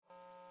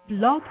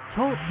Blog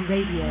Talk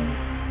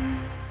Radio.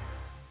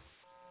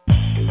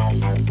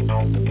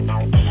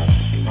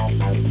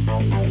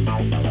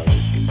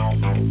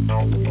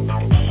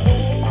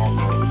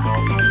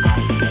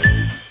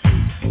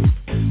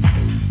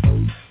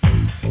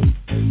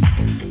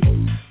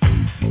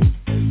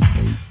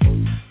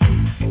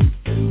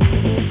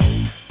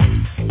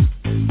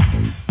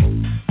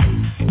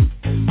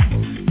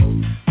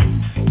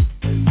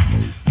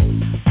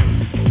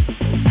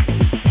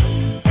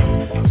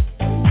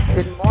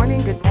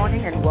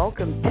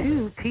 Welcome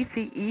to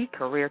TCE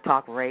Career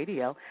Talk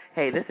Radio.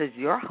 Hey, this is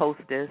your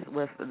hostess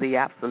with the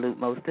absolute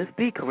mostest,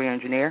 the career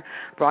engineer,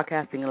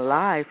 broadcasting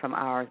live from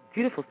our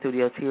beautiful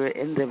studios here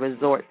in the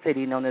resort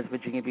city known as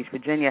Virginia Beach,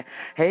 Virginia.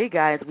 Hey,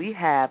 guys, we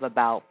have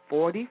about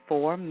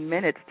 44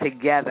 minutes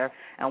together,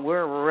 and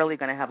we're really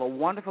going to have a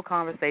wonderful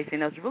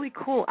conversation. It's really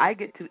cool. I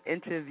get to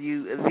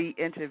interview the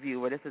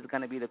interviewer. This is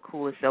going to be the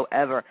coolest show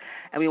ever,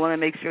 and we want to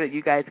make sure that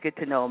you guys get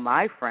to know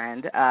my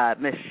friend,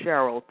 Miss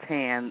Cheryl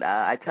Tan.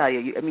 I tell you,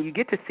 you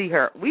get to see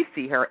her. We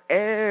see her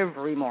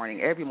every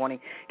morning,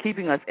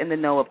 keeping us in the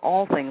know of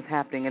all things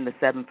happening in the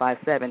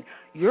 757.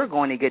 You're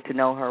going to get to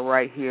know her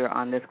right here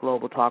on this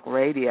Global Talk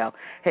Radio.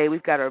 Hey,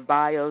 we've got our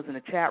bios in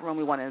the chat room.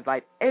 We want to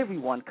invite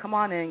everyone. Come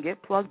on in,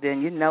 get plugged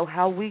in. You know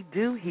how we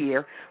do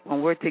here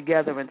when we're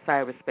together in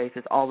cyberspace.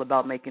 It's all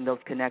about making those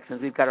connections.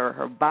 We've got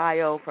her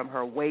bio from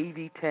her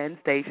WAVY-TV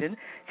station.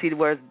 She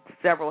wears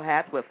several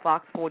hats with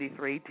Fox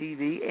 43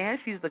 TV, and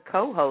she's the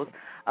co-host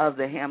of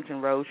the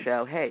Hampton Road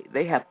Show. Hey,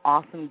 they have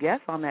awesome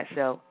guests on that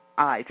show.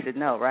 I should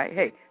know, right?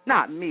 Hey,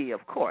 not me,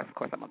 of course. Of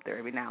course, I'm up there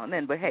every now and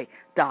then. But, hey,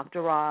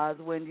 Dr. Oz,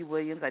 Wendy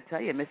Williams, I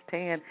tell you, Miss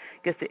Tan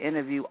gets to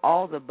interview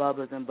all the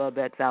Bubbas and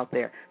Bubbettes out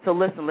there. So,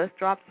 listen, let's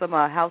drop some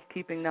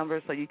housekeeping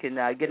numbers so you can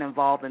get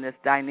involved in this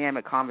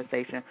dynamic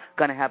conversation.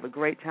 Going to have a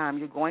great time.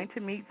 You're going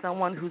to meet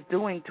someone who's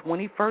doing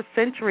 21st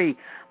century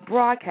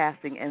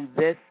broadcasting in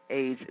this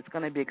age. It's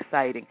going to be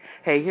exciting.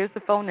 Hey, here's the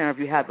phone number. If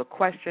you have a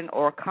question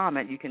or a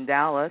comment, you can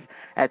dial us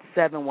at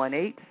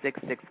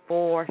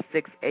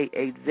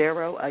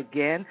 718-664-6880.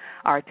 Again,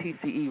 our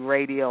TCE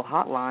radio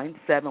hotline,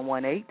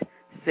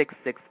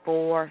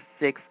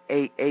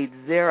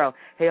 718-664-6880.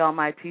 Hey, all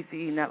my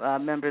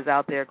TCE members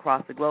out there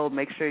across the globe,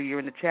 make sure you're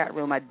in the chat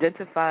room.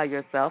 Identify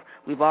yourself.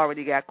 We've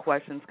already got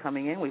questions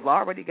coming in. We've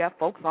already got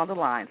folks on the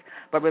lines.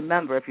 But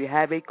remember, if you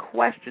have a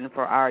question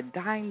for our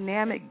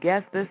dynamic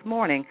guest this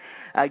morning,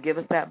 give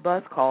us that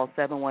buzz call,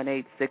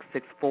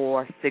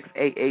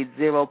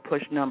 718-664-6880.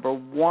 Push number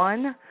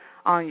 1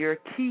 on your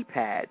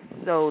keypad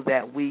so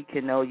that we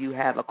can know you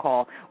have a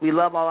call. We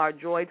love all our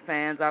Droid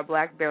fans, our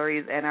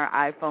BlackBerries, and our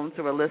iPhones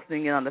who are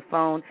listening in on the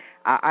phone.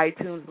 Our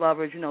iTunes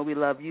lovers, we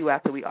love you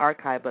after we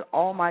archive. But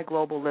all my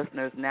global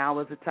listeners, now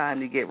is the time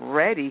to get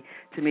ready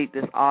to meet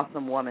this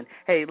awesome woman.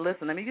 Hey,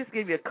 listen, let me just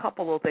give you a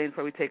couple of things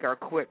before we take our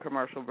quick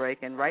commercial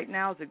break. And right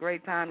now is a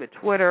great time to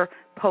Twitter,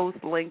 post,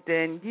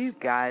 LinkedIn. You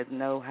guys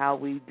know how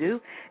we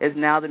do. Is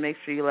now to make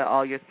sure you let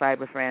all your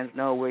cyber friends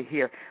know we're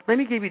here. Let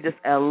me give you just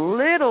a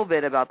little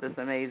bit about this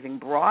amazing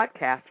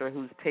broadcaster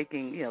who's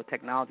taking,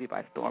 technology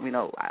by storm.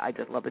 I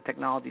just love the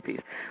technology piece.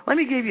 Let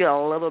me give you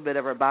a little bit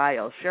of her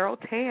bio. Cheryl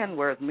Tan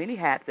wears many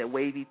hats at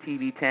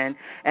WAVY-TV 10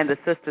 and the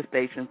sister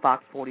station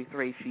Fox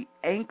 43. She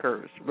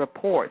anchors,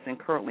 reports, and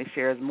currently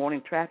shares morning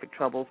traffic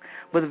troubles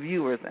with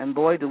viewers. And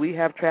boy, do we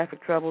have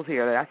traffic troubles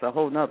here. That's a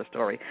whole nother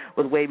story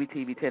with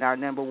WAVY-TV 10, our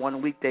number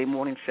one weekday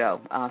morning show,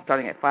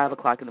 starting at 5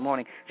 o'clock in the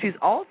morning. She's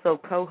also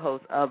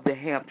co-host of the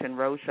Hampton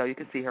Road Show. You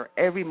can see her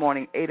every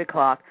morning, 8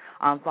 o'clock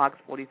on Fox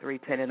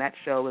 43:10, and that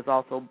show is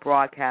also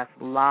broadcast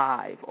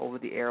live over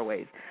the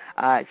airways.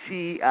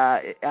 She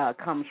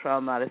comes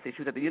from, she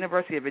was at the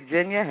University of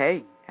Virginia.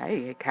 Hey,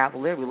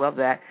 Cavalier, we love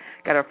that.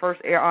 Got her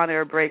first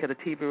on-air break as a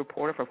TV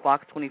reporter for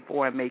Fox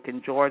 24 in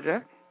Macon,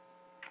 Georgia.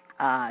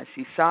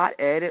 She shot,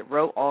 edited,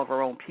 wrote all of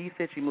her own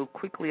pieces. She moved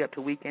quickly up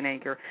to weekend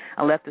anchor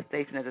and left the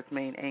station as its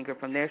main anchor.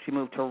 From there, she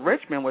moved to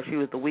Richmond, where she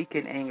was the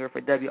weekend anchor for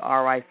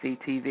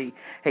WRIC-TV.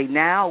 Hey,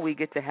 now we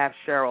get to have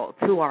Cheryl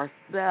to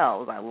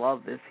ourselves. I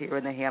love this here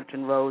in the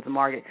Hampton Roads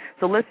market.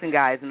 So listen,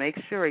 guys, make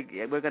sure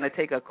we're going to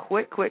take a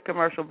quick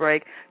commercial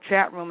break.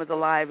 Chat room is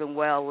alive and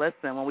well.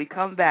 Listen, when we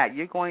come back,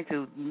 you're going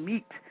to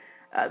meet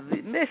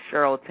Miss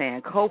Cheryl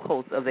Tan,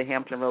 co-host of the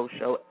Hampton Road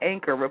Show,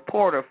 anchor,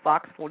 reporter,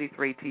 Fox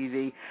 43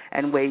 TV,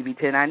 and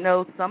WAVY-10. I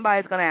know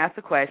somebody's going to ask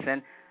the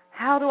question,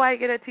 how do I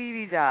get a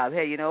TV job?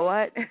 Hey, you know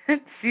what?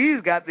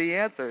 She's got the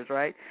answers,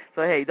 right?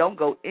 So, hey, don't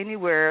go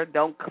anywhere.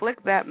 Don't click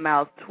that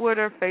mouse.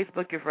 Twitter,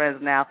 Facebook, your friends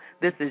now.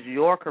 This is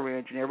your career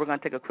engineer. We're going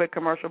to take a quick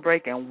commercial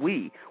break, and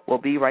we will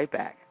be right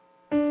back.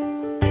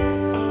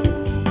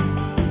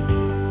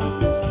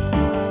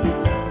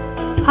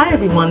 Hi,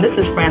 everyone. This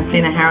is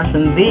Francina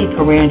Harrison, the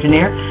career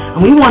engineer, and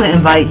we want to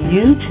invite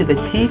you to the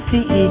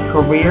TCE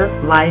Career,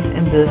 Life,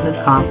 and Business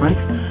Conference.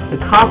 The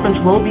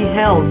conference will be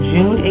held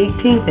June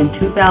 18th in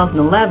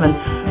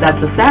 2011. That's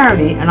a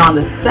Saturday, and on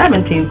the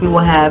 17th, we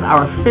will have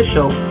our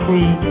official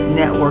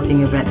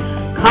pre-networking event.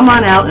 Come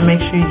on out and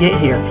make sure you get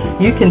here.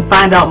 You can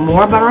find out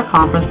more about our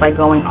conference by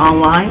going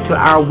online to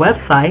our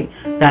website,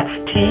 That's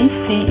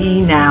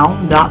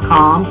tcenow.com,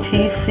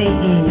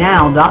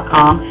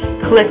 tcenow.com.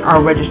 Click our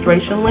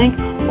registration link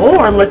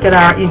or look at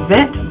our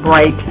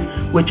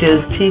Eventbrite, which is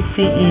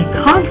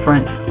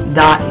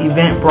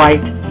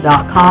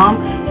tceconference.eventbrite.com,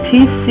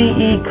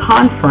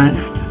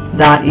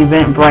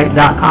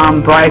 tceconference.eventbrite.com.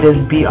 Brite is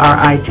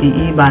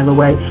B-R-I-T-E, by the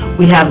way.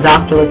 We have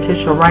Dr.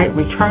 Letitia Wright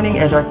returning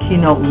as our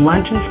keynote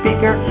luncheon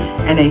speaker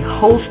and a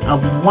host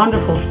of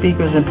wonderful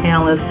speakers and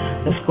panelists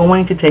that's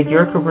going to take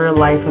your career,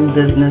 life, and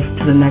business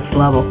to the next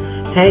level.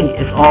 Hey,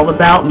 it's all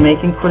about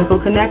making critical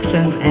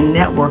connections and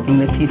networking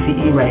the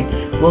TCE way.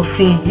 We'll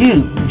see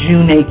you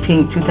June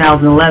 18,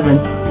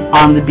 2011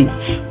 on the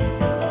beach.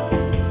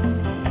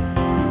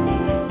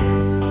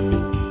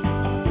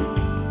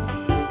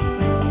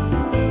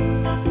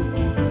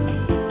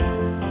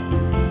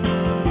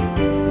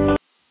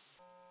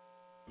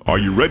 Are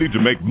you ready to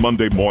make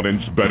Monday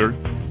mornings better?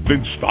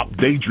 Then stop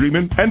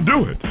daydreaming and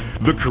do it.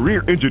 The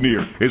Career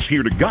Engineer is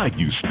here to guide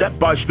you step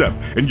by step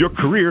in your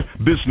career,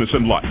 business,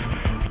 and life.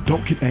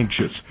 Don't get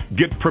anxious.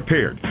 Get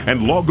prepared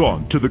and log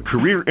on to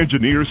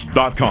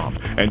thecareerengineers.com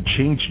and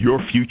change your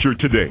future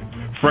today.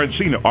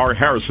 Francina R.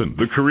 Harrison,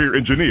 the Career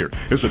Engineer,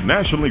 is a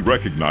nationally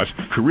recognized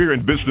career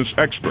and business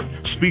expert,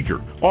 speaker,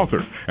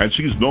 author, and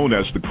she's known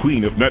as the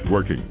Queen of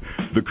Networking.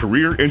 The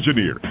Career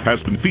Engineer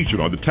has been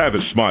featured on the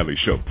Tavis Smiley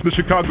Show, the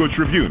Chicago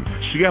Tribune,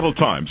 Seattle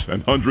Times,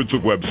 and hundreds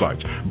of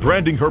websites,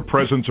 branding her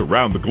presence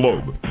around the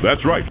globe.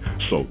 That's right.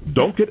 So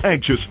don't get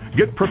anxious.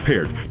 Get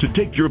prepared to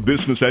take your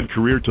business and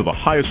career to the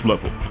highest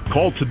level.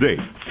 Call today,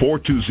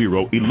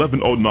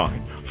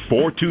 420-1109.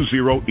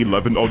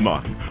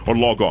 420-1109, or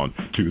log on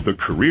to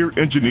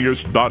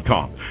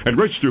thecareerengineers.com and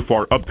register for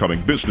our upcoming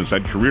business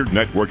and career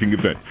networking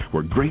event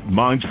where great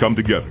minds come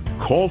together.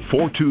 Call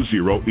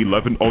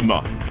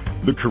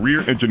 420-1109,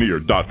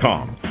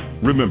 thecareerengineer.com.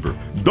 Remember,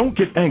 don't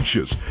get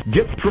anxious,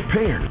 get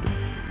prepared.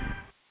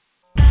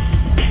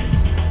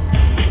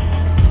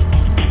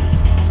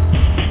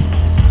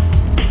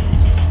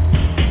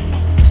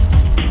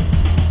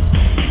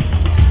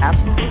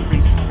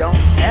 Absolutely.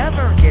 Don't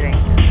ever get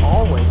anxious.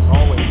 Always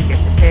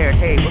get prepared.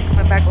 Hey, we're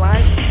coming back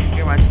live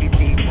here on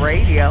TCE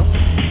Radio.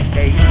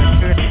 Hey, you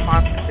can sure the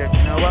sponsors that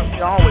you know what we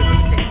always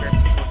take care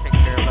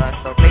of us.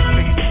 So make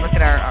sure you look at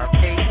our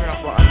page here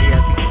on the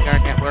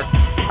TCE Network.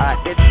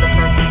 It's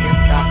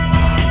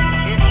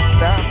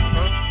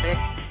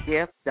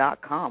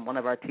theperfectgift.com, one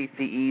of our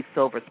TCE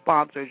Silver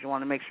sponsors. You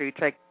want to make sure you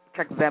check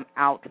them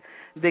out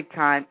big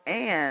time.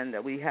 And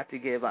we have to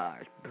give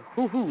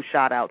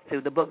shout out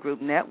to the Book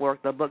Group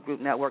Network. The Book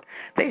Group Network,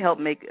 they help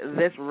make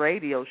this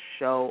radio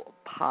show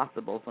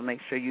possible. So make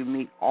sure you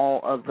meet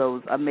all of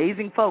those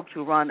amazing folks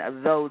who run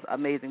those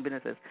amazing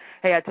businesses.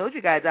 Hey, I told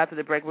you guys after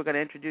the break we're going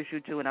to introduce you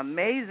to an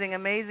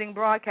amazing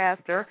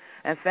broadcaster.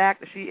 In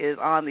fact, she is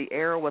on the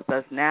air with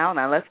us now.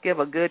 Now let's give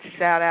a good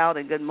shout out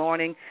and good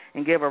morning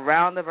and give a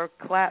round of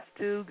claps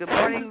to good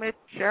morning, Miss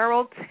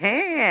Cheryl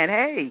Tan.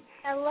 Hey.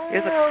 Hello.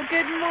 Good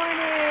morning.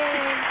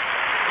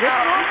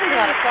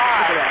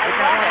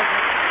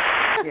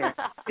 Yeah.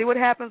 See what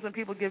happens when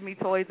people give me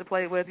toys to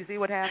play with? You see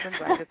what happens?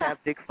 I just have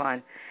big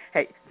fun.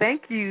 Hey,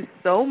 thank you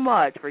so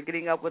much for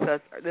getting up with us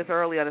this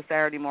early on a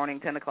Saturday morning,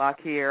 10 o'clock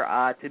here,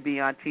 to be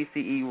on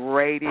TCE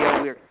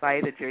Radio. We're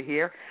excited that you're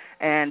here.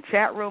 And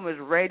chat room is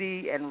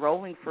ready and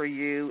rolling for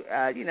you,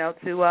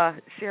 to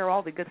share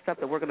all the good stuff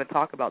that we're going to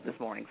talk about this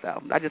morning.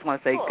 So I just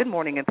want to say good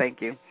morning and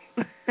thank you.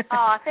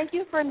 Thank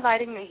you for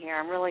inviting me here.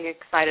 I'm really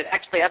excited.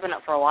 Actually, I've been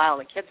up for a while.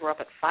 The kids were up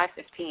at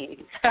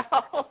 5:15. So.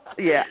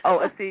 Yeah.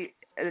 See,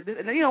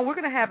 we're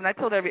going to have, and I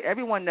told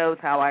everyone knows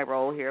how I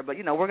roll here, but,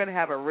 we're going to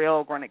have a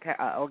real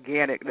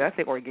organic, did I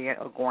say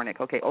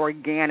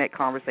organic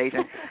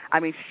conversation. I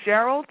mean,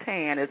 Cheryl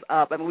Tan is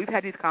up. I mean, we've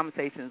had these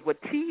conversations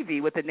with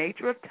TV, with the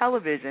nature of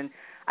television.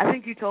 I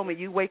think you told me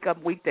you wake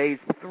up weekdays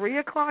 3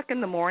 o'clock in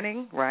the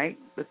morning, right?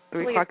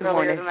 3 o'clock in the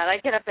morning. Earlier than that. I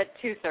get up at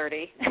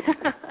 2:30.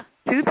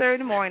 2:30 in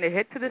the morning to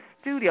hit to the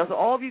studio. So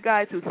all of you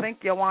guys who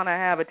think you want to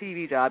have a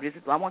TV job,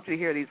 I want you to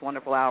hear these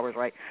wonderful hours,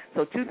 right?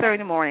 So 2:30 in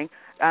the morning.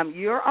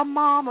 You're a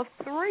mom of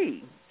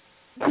 3.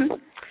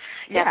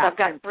 Yes, I've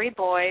got 3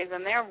 boys,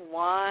 and they're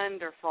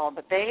wonderful,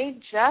 but they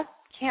just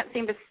can't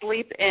seem to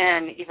sleep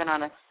in even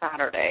on a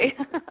Saturday.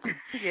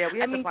 Yeah, we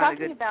have to find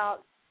a good...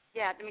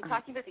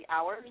 talking about the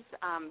hours,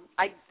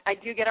 I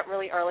do get up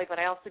really early, but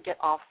I also get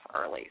off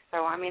early.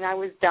 So, I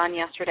was done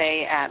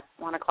yesterday at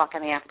 1 o'clock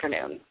in the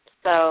afternoon.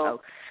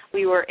 So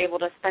we were able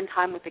to spend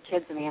time with the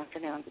kids in the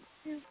afternoon.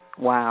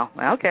 Wow.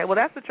 Okay. Well,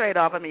 that's the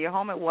trade-off. I mean, you're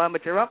home at 1,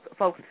 but you're up,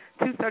 folks,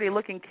 2:30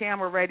 looking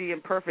camera ready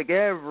and perfect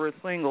every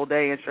single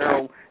day, and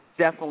Cheryl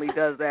definitely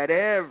does that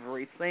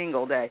every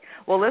single day.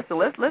 Well, listen,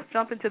 let's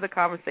jump into the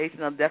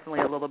conversation of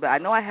definitely a little bit. I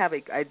know I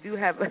do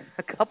have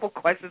a couple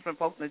questions from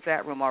folks in the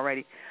chat room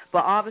already, but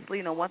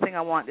obviously, one thing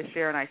I want to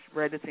share, and I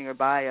read this in your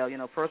bio,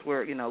 first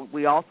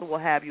we also will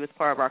have you as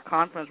part of our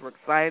conference. We're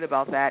excited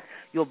about that.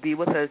 You'll be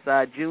with us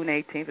June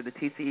 18th at the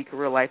TCE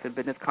Career Life and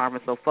Business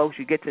Conference. So, folks,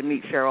 you get to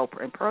meet Cheryl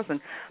in person,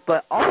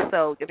 but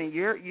also,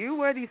 you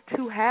wear these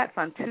 2 hats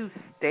on 2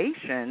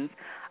 stations.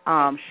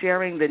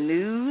 sharing the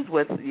news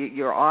with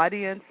your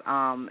audience,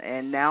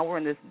 and now we're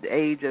in this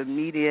age of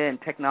media and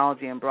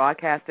technology and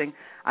broadcasting.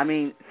 I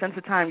mean, since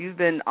the time you've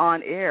been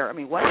on air, I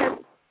mean,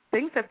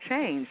 things have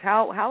changed.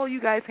 How are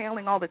you guys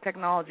handling all the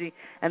technology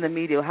and the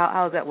media?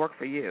 How does that work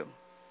for you?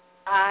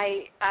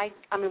 I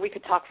mean, we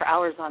could talk for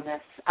hours on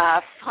this.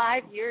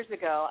 5 years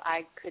ago,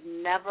 I could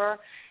never,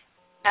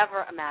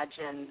 ever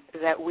imagine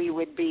that we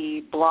would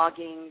be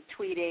blogging,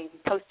 tweeting,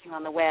 posting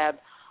on the web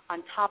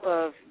on top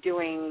of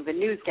doing the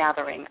news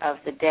gathering of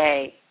the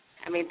day.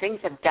 I mean, things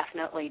have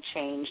definitely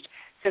changed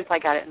since I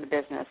got in the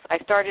business. I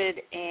started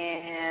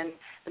in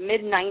the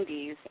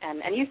mid-'90s,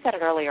 and you said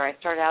it earlier, I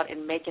started out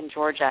in Macon,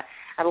 Georgia,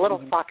 at a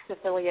little Fox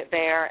affiliate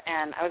there,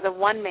 and I was a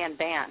one-man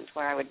band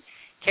where I would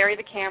carry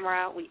the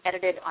camera. We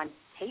edited on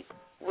tape,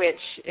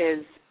 which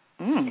is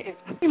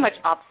pretty much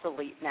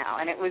obsolete now,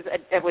 and it was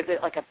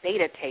like a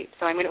beta tape.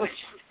 So I mean,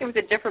 it was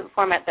a different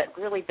format that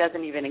really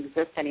doesn't even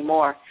exist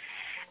anymore.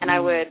 And I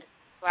would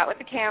go out with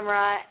the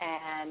camera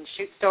and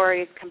shoot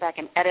stories, come back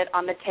and edit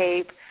on the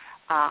tape,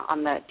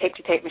 on the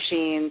tape-to-tape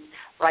machines,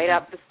 write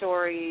up the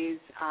stories,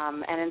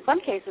 and in some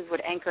cases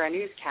would anchor a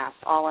newscast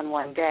all in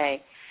one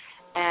day.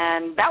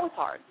 And that was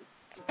hard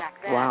back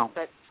then. Wow.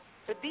 But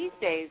these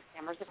days,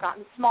 cameras have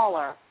gotten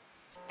smaller,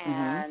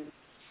 and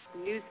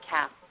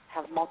newscasts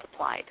have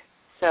multiplied.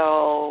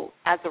 So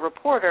as a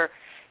reporter,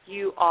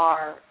 you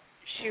are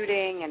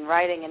shooting and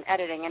writing and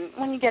editing. And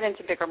when you get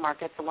into bigger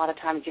markets, a lot of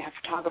times you have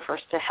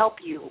photographers to help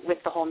you with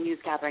the whole news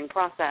gathering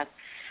process.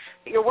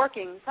 But you're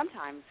working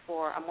sometimes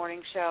for a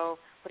morning show,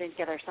 putting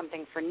together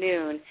something for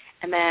noon,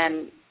 and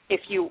then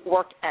if you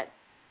work at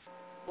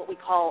what we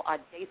call a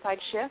dayside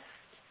shift,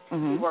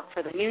 you work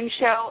for the noon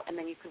show, and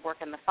then you could work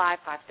in the 5,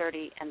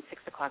 5:30, and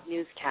 6 o'clock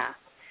newscast.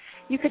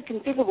 You could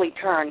conceivably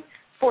turn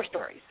 4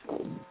 stories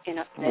in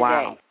a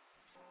day,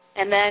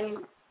 and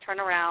then turn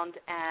around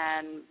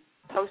and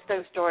post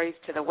those stories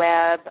to the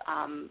web,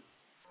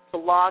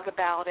 blog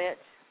about it,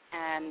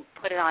 and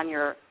put it on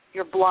your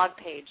blog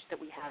page that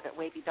we have at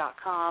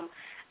WAVY.com.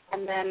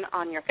 And then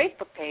on your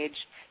Facebook page,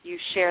 you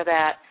share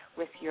that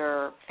with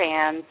your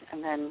fans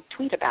and then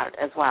tweet about it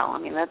as well. I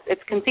mean,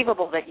 it's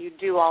conceivable that you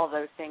do all of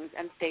those things,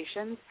 and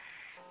stations,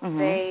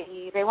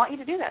 they want you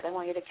to do that. They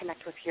want you to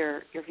connect with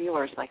your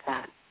viewers like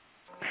that.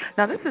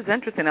 Now, this is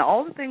interesting. Now,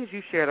 all the things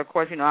you shared, of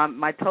course, you know,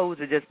 my toes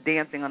are just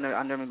dancing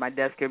under my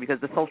desk here because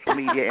the social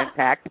media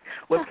impact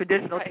with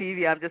traditional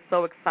TV. I'm just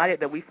so excited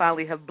that we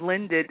finally have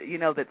blended, you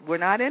know, that we're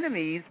not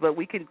enemies, but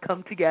we can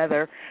come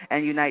together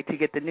and unite to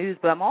get the news.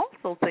 But I'm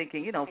also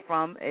thinking, you know,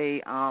 from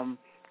a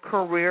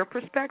career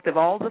perspective,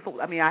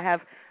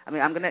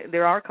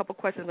 there are a couple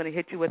questions I'm going to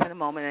hit you with in a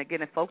moment. And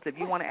again, folks, if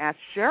you want to ask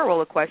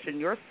Cheryl a question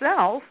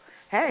yourself,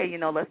 hey, you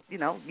know,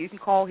 you can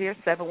call here,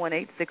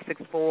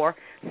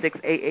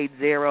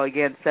 718-664-6880.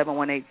 Again,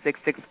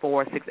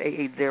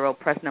 718-664-6880.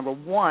 Press number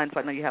 1, so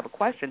I know you have a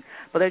question.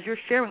 But as you're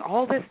sharing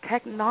all this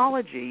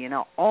technology, you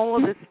know, all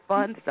of this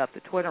fun stuff,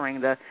 the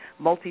twittering, the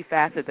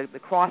multifaceted, the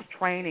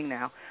cross-training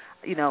now,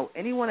 you know,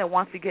 anyone that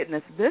wants to get in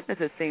this business,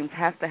 it seems,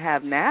 has to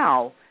have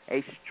now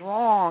a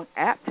strong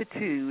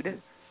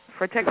aptitude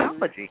for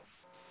technology.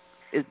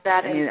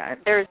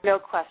 There's no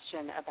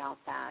question about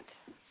that.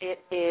 It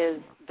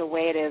is the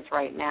way it is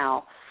right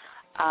now.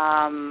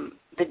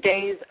 The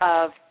days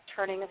of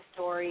turning a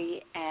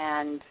story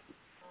and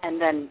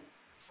then,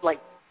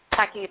 like,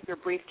 packing up your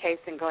briefcase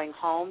and going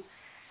home,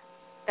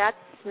 that's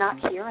not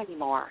here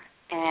anymore.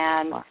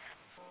 And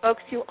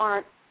folks who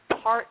aren't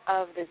part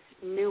of this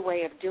new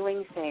way of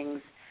doing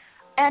things,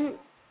 and,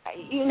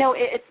 you know,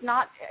 it's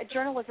not,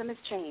 journalism has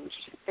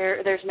changed.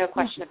 There's no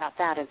question about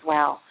that as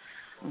well.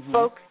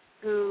 Folks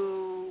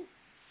who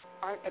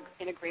aren't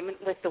in agreement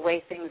with the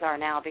way things are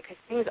now, because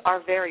things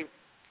are very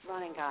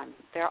run and gun.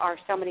 There are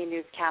so many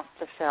newscasts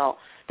to fill.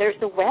 There's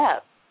the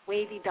web,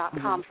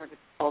 WAVY.com, for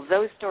example.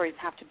 Those stories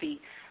have to be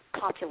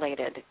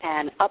populated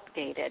and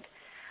updated.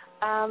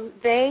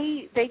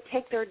 They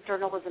take their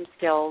journalism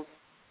skills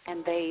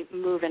and they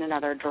move in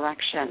another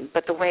direction.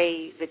 But the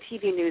way the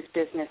TV news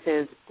business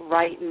is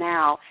right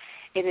now,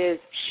 it is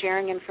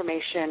sharing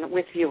information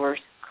with viewers,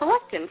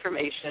 correct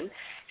information,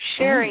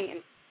 sharing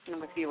information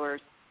with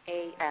viewers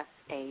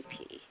ASAP.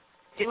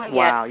 Doing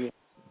it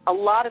a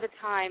lot of the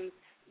time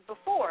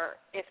before,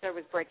 if there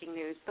was breaking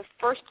news, the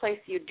first place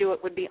you'd do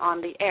it would be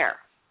on the air.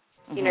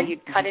 You know,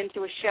 you'd cut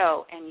into a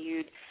show and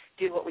you'd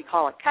do what we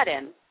call a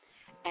cut-in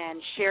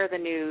and share the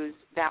news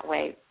that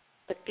way.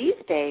 But these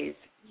days,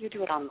 you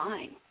do it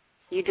online.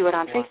 You do it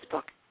on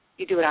Facebook.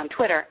 You do it on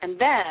Twitter. And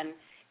then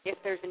if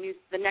there's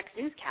the next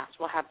newscast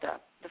will have the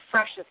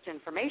freshest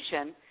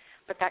information,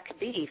 but that could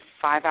be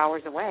 5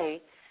 hours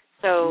away.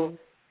 So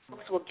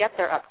folks will get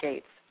their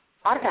updates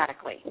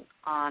automatically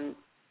on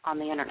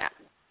the Internet.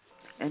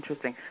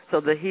 Interesting. So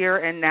the here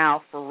and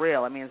now for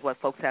real, I mean, is what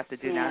folks have to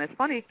do now. And it's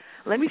funny,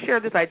 let me share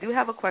this. I do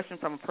have a question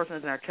from a person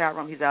who's in our chat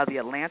room. He's out of the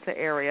Atlanta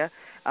area.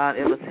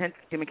 It was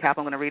Jimmy Cap.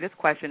 I'm going to read his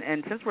question.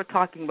 And since we're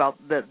talking about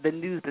the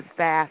news that's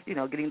fast, you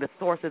know, getting the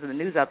sources of the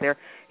news out there,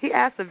 he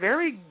asked a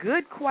very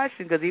good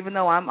question, because even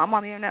though I'm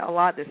on the Internet a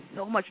lot, there's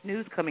so much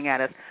news coming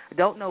at us. I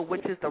don't know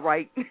which is the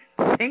right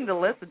thing to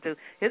listen to.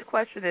 His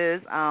question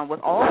is, with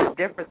all the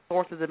different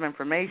sources of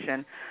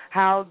information,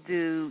 how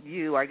do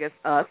you, I guess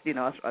us,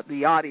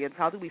 the audience,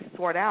 how do we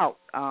sort out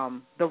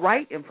the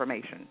right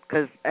information?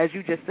 Because as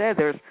you just said,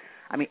 there's,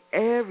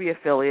 every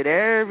affiliate,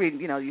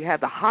 you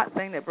have the hot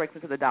thing that breaks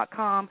into the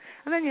 .com,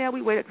 and then,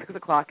 we wait at 6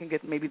 o'clock and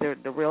get maybe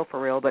the real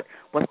for real. But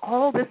with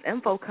all this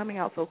info coming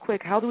out so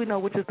quick, how do we know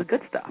which is the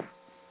good stuff?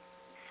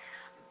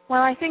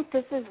 Well, I think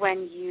this is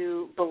when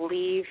you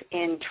believe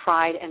in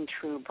tried and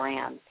true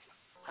brands.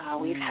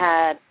 We've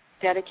had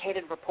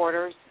dedicated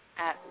reporters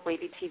at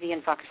WAVY-TV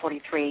and Fox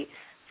 43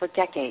 for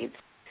decades,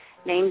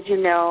 names you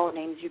know,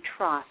 names you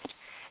trust.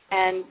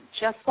 And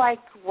just like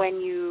when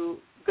you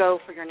go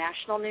for your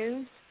national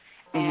news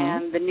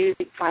and the news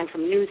you find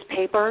from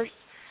newspapers,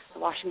 the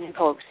Washington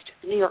Post,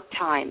 the New York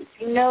Times,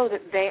 you know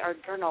that they are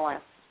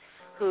journalists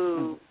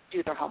who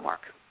do their homework.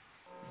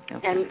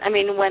 Okay. And,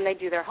 when they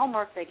do their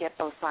homework, they get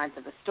both sides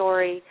of the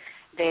story.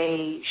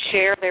 They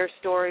share their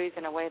stories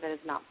in a way that is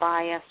not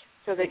biased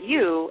so that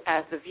you,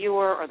 as the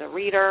viewer or the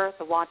reader,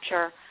 the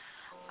watcher,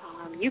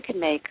 you can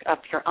make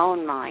up your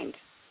own mind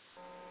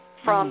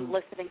from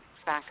listening to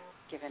facts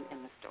given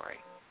in the story.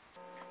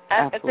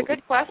 It's a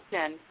good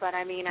question, but,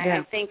 I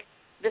think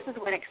this is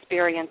when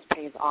experience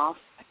pays off,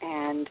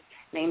 and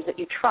names that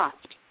you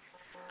trust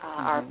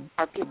are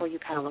people you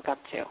kind of look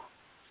up to.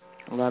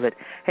 Love it.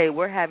 Hey,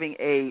 we're having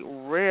a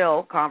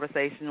real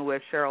conversation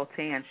with Cheryl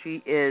Tan.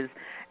 She is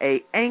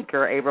a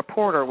anchor, a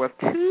reporter with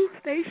two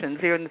stations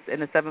here in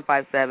the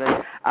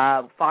 757,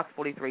 Fox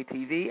 43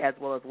 TV, as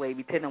well as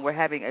WAVY-TV, and we're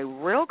having a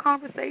real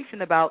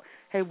conversation about,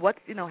 hey, what's,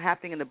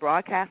 happening in the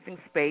broadcasting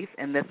space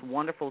in this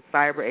wonderful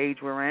cyber age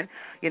we're in.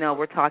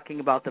 We're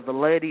talking about the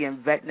validity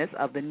and vetness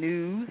of the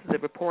news, the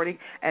reporting,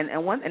 and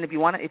if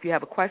you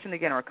have a question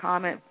again or a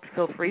comment,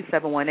 feel free,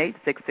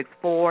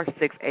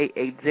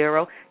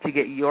 718-664-6880 to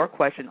get your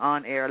question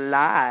on air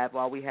live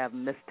while we have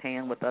Miss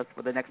Tan with us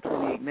for the next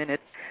 28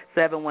 minutes.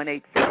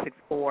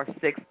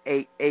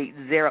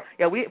 718-664-6880.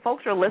 Yeah,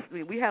 folks are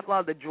listening. We have a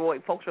lot of the joy.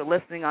 Folks are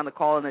listening on the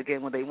call, and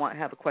again, when they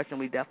have a question,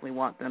 we definitely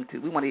want them to.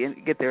 We want to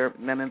get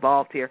them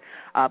involved here.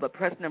 But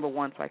press number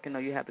 1 so I can know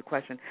you have the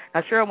question.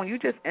 Now, Cheryl, when you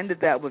just ended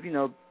that with,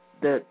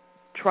 the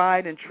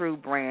tried and true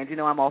brand,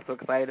 I'm also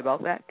excited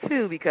about that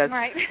too, because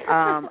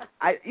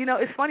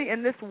it's funny,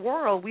 in this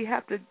world we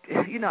have to,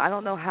 I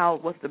don't know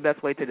what's the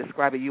best way to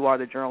describe it. You are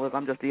the journalist,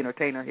 I'm just the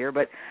entertainer here,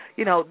 but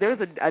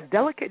there's a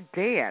delicate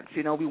dance.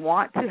 We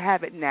want to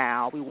have it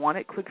now, we want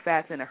it quick,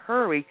 fast, in a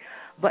hurry,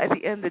 but at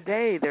the end of the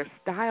day, there's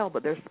style,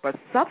 but there's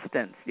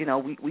substance.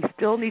 We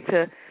still need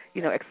to,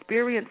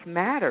 experience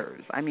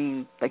matters.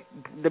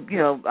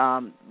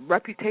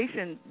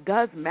 Reputation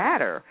does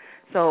matter.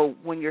 So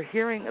when you're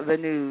hearing the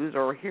news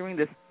or hearing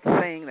this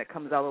thing that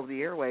comes out over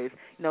the airways,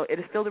 it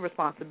is still the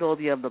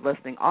responsibility of the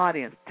listening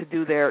audience to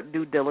do their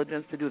due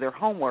diligence, to do their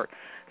homework.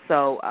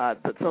 So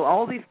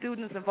all these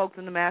students and folks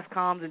in the mass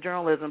comms and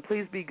journalism,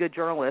 please be good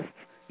journalists.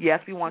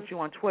 Yes, we want you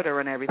on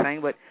Twitter and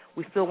everything, but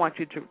we still want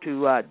you to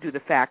do the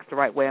facts the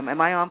right way.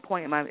 Am I on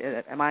point? Am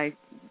I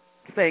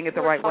saying it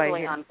the right way? You're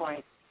totally on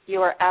point.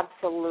 You are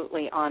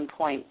absolutely on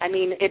point.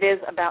 It is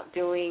about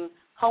doing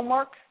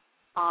homework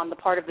on the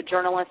part of the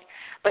journalist,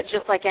 but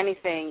just like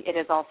anything, it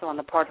is also on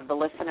the part of the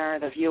listener,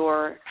 the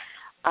viewer.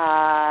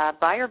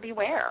 Buyer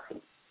beware.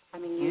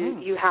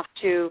 You have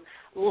to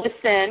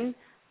listen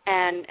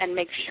and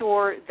make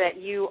sure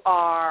that you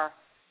are.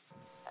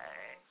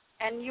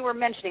 And you were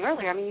mentioning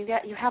earlier,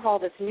 you have all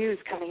this news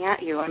coming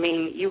at you.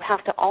 You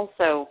have to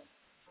also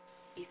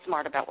be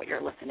smart about what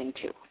you're listening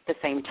to at the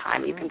same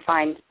time. You can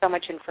find so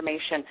much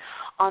information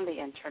on the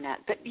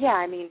Internet. But,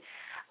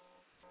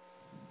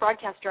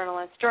 broadcast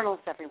journalists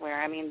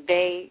everywhere,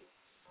 they,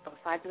 both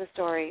sides of the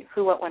story,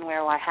 who, what, when,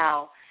 where, why,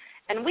 how.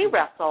 And we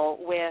wrestle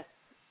with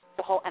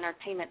the whole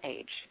entertainment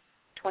age,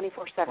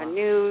 24/7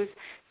 news,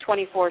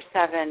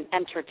 24/7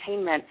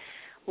 entertainment.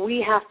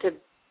 We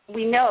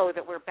know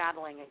that we're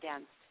battling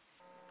against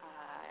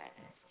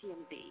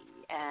TMZ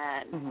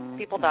and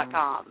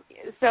people.com.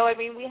 So,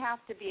 we have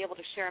to be able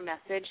to share a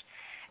message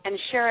and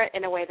share it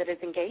in a way that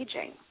is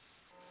engaging.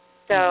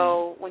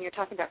 So when you're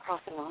talking about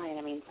crossing the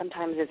line,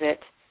 sometimes is it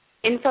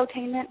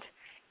infotainment?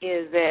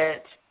 Is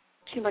it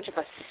too much of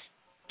a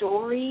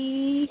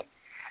story?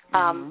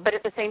 But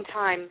at the same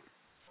time,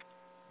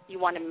 you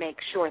want to make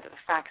sure that the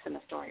facts in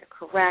the story are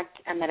correct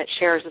and that it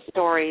shares a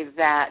story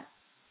that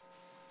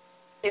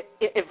it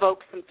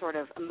evokes some sort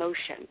of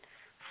emotion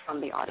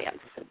from the audience.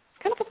 It's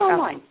kind of a fine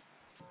line.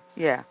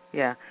 Yeah,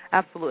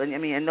 absolutely.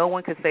 And no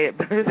one can say it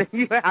better than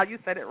you, how you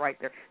said it right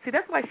there. See,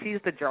 that's why she's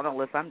the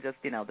journalist. I'm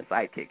just, the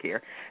sidekick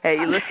here. Hey,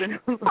 you listen.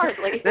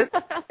 Hardly.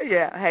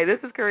 Hey, this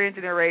is Career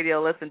Engineer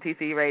Radio. Listen,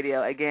 TCE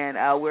Radio. Again,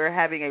 we're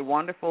having a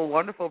wonderful,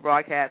 wonderful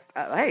broadcast.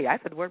 I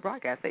said the word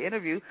broadcast. The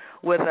interview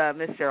with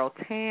Miss Cheryl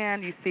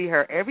Tan. You see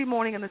her every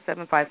morning in the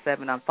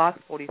 757 on Fox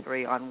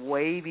 43 on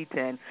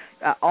WAVY-TV.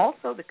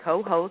 Also the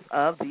co-host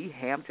of the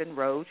Hampton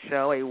Road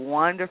Show, a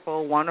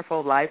wonderful,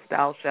 wonderful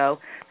lifestyle show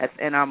that's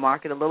in our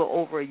market. A little little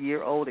over a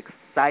year old,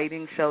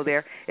 exciting show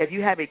there. If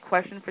you have a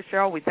question for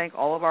Cheryl, we thank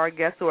all of our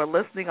guests who are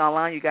listening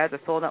online. You guys are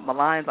filling up my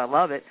lines. I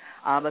love it.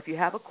 If you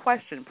have a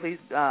question, please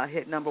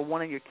hit number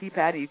 1 on your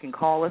keypad, and you can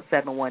call us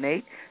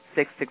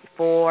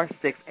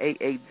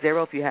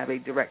 718-664-6880 if you have a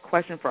direct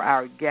question for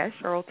our guest,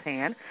 Cheryl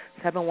Tan,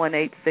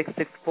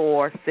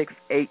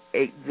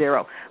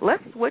 718-664-6880.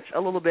 Let's switch a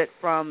little bit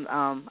from,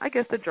 I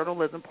guess, the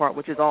journalism part,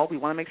 which is all. We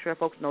want to make sure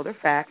folks know their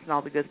facts and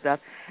all the good stuff.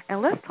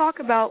 And let's talk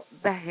about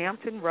the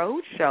Hampton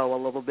Road Show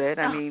a little bit.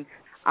 I mean,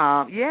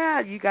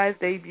 you guys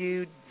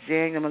debuted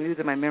I'm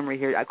using my memory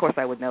here. Of course,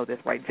 I would know this,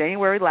 right?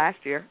 January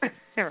last year,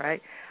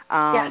 right?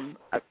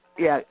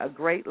 Yes. A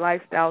great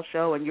lifestyle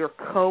show, and your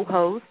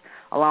co-host,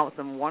 along with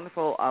some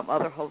wonderful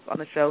other hosts on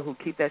the show who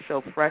keep that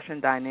show fresh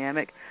and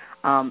dynamic.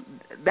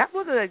 That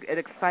was an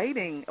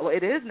exciting. Well,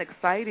 it is an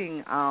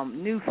exciting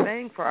new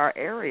thing for our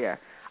area.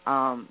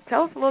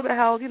 Tell us a little bit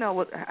how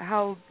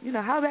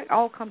that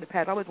all come to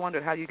pass. I always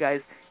wondered how you guys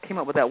came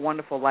up with that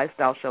wonderful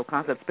lifestyle show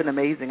concept. It's been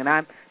amazing, and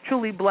I'm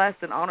truly blessed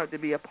and honored to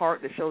be a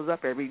part that shows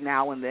up every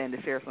now and then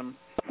to share some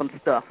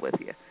stuff with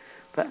you.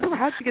 But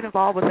how did you get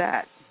involved with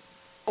that?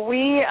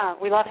 We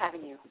love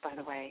having you, by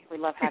the way. We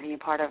love having you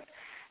part of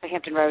the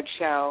Hampton Road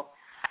Show.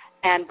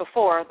 And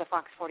before the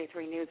Fox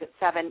 43 News at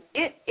 7,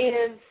 it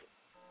is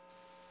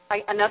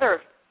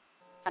another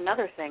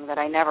thing that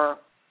I never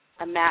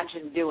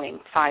imagined doing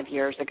 5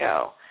 years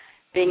ago,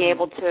 being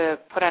able to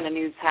put on a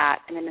news hat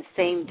and in the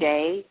same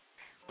day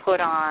put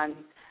on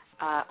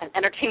an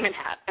entertainment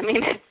hat. I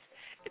mean,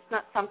 it's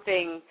not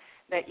something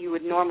that you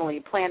would normally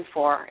plan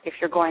for if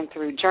you're going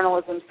through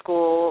journalism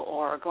school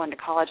or going to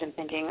college and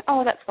thinking,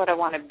 oh, that's what I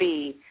want to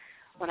be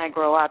when I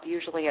grow up.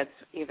 Usually it's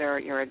either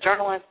you're a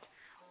journalist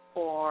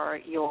or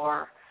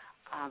you're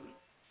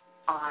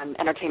on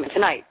Entertainment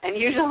Tonight. And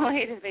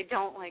usually they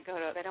don't they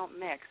don't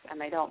mix and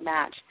they don't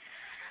match.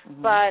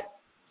 Mm-hmm. But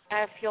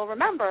if you'll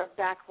remember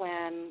back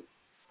when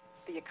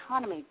the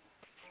economy,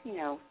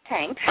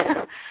 tanked,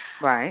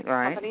 right.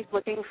 Companies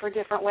looking for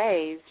different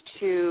ways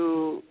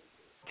to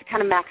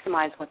kind of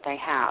maximize what they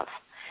have.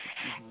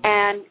 Mm-hmm.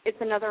 And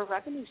it's another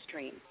revenue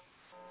stream.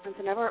 It's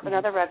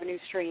another revenue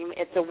stream.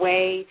 It's a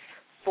way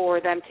for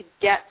them to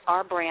get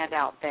our brand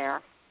out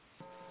there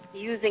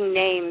using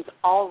names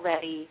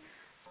already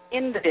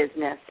in the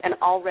business and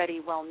already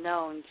well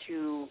known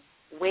to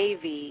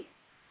WAVY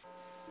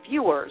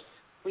viewers.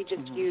 We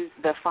just use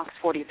the Fox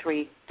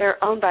 43.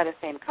 They're owned by the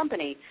same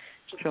company,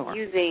 just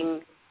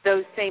using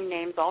those same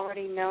names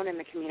already known in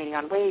the community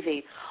on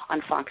WAVY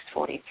on Fox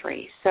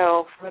 43.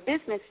 So from a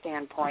business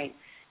standpoint,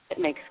 it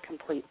makes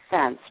complete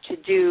sense to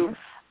do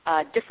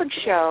a different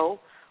show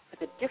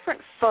with a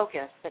different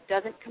focus that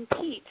doesn't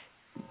compete,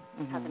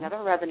 has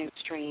another revenue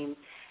stream,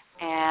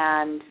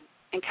 and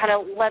kind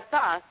of lets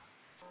us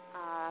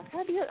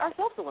kind of be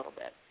ourselves a little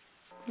bit.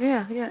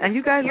 Yeah, and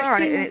you guys are,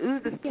 and it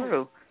oozes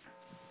through.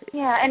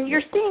 Yeah, and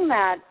you're seeing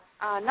that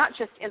not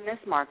just in this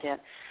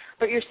market,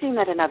 but you're seeing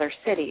that in other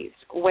cities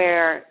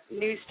where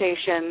news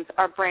stations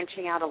are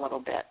branching out a little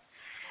bit.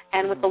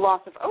 And with the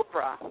loss of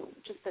Oprah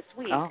just this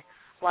week, a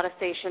lot of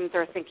stations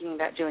are thinking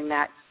about doing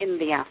that in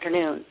the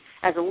afternoon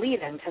as a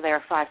lead-in to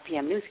their 5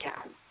 p.m.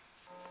 newscast.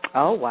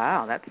 Oh,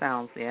 wow, that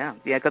sounds,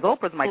 because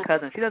Oprah's my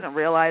cousin. She doesn't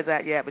realize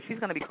that yet, but she's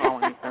going to be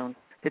calling me soon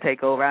to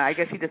take over. I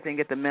guess she just didn't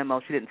get the memo.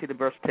 She didn't see the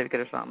birth certificate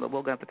or something, but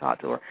we're going to have to talk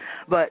to her.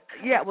 But,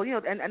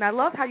 and I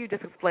love how you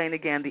just explained,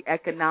 again, the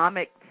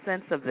economic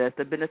sense of this,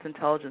 the business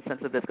intelligence sense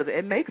of this, because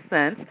it makes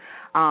sense.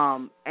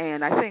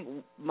 And I think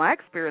my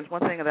experience,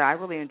 one thing that I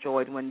really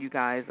enjoyed when you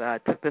guys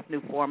took this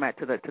new format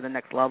to the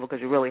next level, because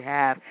you really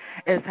have,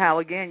 is how,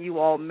 again, you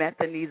all met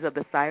the needs of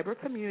the cyber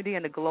community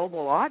and the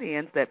global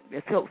audience that,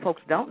 if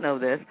folks don't know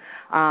this,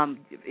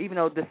 even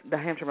though the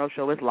Hampton Road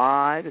Show is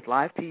live, it's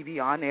live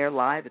TV on air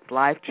live, it's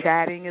live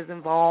chatting is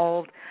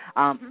involved.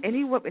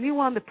 Anyone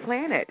on the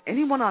planet,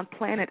 anyone on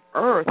planet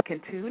Earth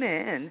can tune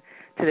in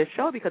to this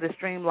show because it's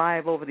streamed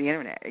live over the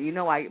internet.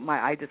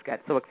 I just got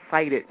so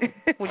excited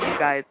when you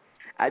guys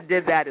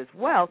did that as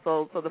well.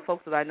 So the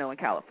folks that I know in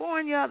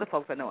California, the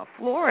folks I know in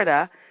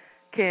Florida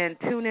can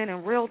tune in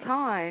real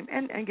time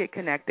and get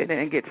connected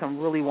and get some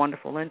really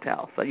wonderful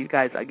intel. So you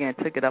guys, again,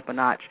 took it up a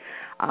notch,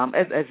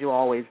 as you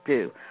always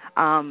do.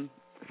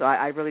 So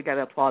I really got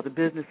to applaud the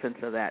business sense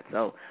of that.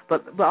 So,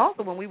 but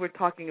also when we were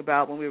talking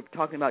about you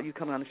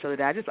coming on the show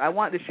today, I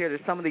wanted to share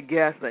some of the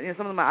guests that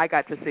some of them I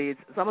got to see.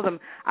 Some of them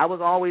I was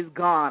always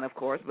gone, of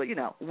course, but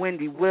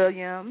Wendy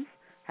Williams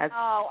has.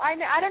 Oh, I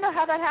don't know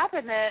how that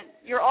happened. That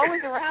you're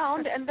always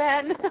around, and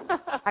then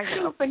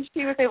when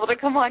she was able to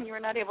come on, you were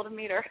not able to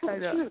meet her. She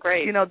was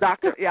great.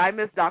 I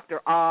miss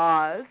Dr.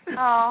 Oz.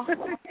 Oh.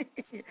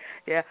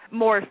 Yeah,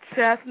 Morris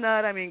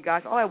Chestnut. I mean,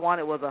 gosh, all I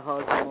wanted was a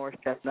hug from Morris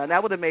Chestnut.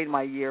 That would have made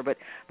my year. But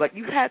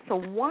you've had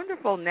some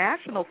wonderful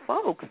national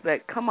folks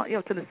that come on,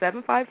 to the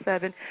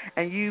 757,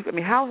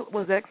 and how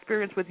was that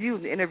experience with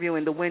you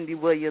interviewing the Wendy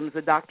Williams,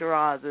 the Dr.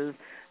 Oz's,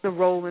 the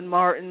Roland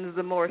Martins,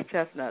 the Morris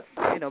Chestnuts,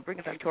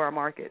 bringing them to our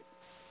market?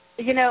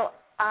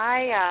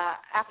 I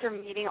after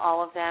meeting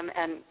all of them,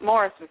 and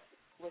Morris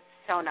was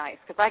so nice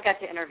because I got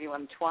to interview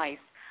him twice.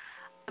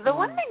 The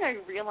one thing I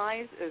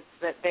realize is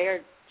that they are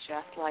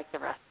just like the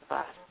rest of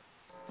us.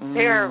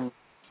 They're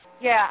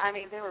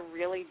they were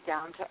really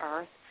down to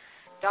earth.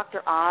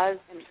 Dr. Oz,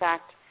 in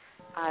fact,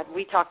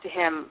 we talked to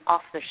him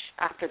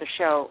after the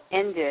show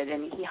ended,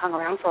 and he hung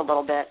around for a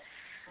little bit.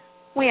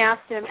 We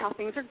asked him how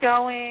things are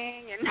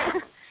going,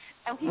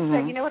 and he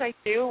said, you know what I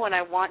do when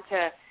I want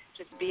to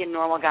just be a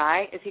normal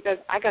guy is he goes,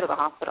 I go to the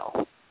hospital.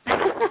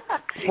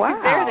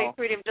 Wow. There they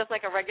treat him just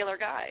like a regular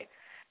guy.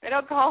 They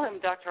don't call him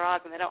Dr.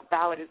 Oz, and they don't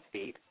bow at his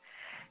feet.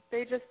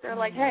 They're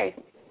like, hey,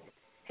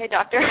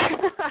 doctor,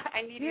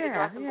 I need you to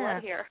draw some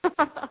blood here.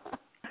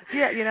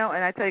 Yeah,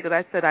 and I tell you, because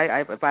I said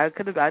if I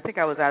could have, I think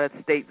I was out of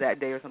state that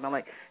day or something. I'm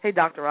like, hey,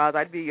 Dr. Oz,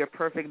 I'd be your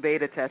perfect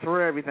beta test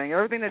for everything.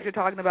 Everything that you're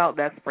talking about,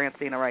 that's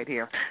Francina right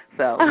here.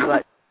 So,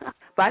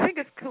 but I think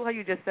it's cool how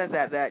you just said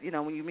that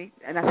when you meet,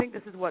 and I think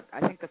this is what I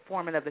think the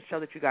format of the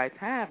show that you guys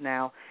have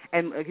now,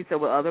 and like you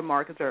said, what other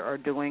markets are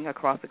doing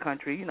across the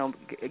country,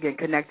 again,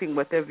 connecting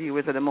with their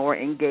viewers in a more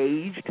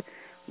engaged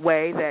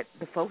way, that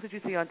the folks that you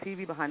see on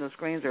TV behind those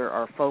screens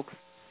are folks.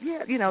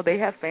 Yeah, they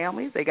have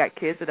families. They got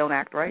kids that don't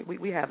act right.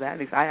 We have that. At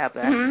least I have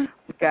that. Mm-hmm.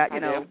 We've got,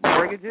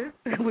 mortgages.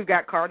 We've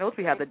got car notes.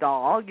 We have the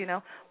dog.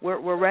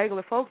 We're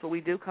regular folks, but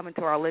we do come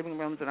into our living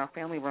rooms and our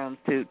family rooms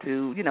to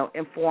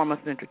inform us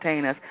and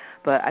entertain us.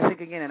 But I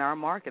think, again, in our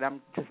market,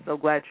 I'm just so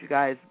glad you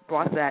guys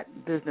brought that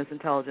business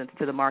intelligence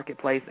to the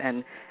marketplace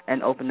and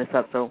opened this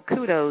up. So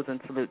kudos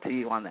and salute to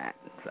you on that.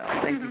 So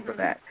thank you for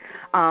that.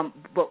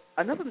 But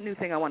another new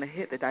thing I want to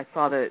hit that I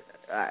saw that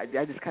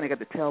I just kind of got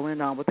the tail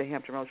end on with the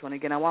Hampton Road Show. And,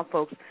 again, I want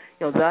folks,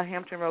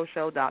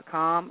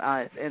 thehamptonroadshow.com.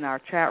 It's in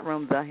our chat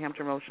room,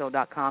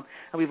 thehamptonroadshow.com.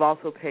 And we've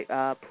also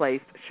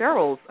placed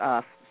Cheryl's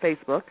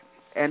Facebook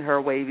and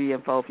her WAVY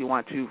info if you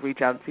want to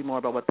reach out and see more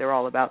about what they're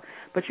all about.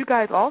 But you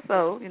guys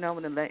also, in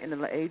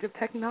the age of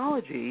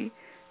technology,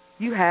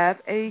 you have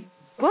a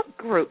book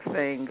group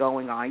thing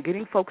going on,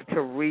 getting folks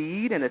to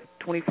read in a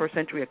 21st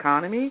century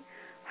economy.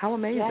 How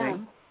amazing.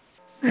 Yeah.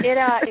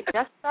 It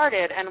just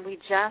started, and we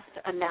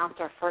just announced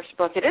our first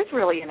book. It is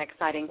really an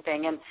exciting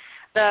thing. And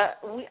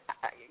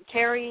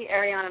Carrie,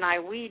 Ariane, and I,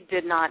 we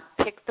did not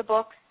pick the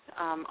books.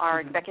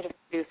 Our executive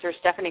producer,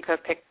 Stephanie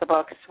Cook, picked the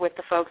books with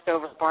the folks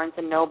over at Barnes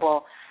 &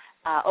 Noble,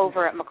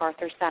 over at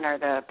MacArthur Center,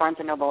 the Barnes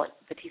 & Noble,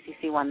 the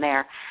TCC one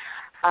there.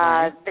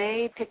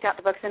 They picked out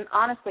the books, and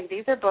honestly,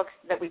 these are books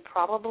that we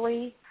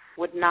probably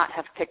would not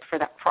have picked for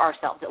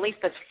ourselves, at least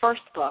this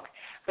first book,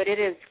 but it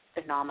is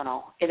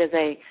phenomenal. It is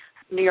a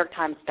New York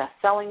Times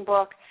best-selling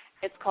book.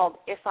 It's called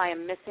If I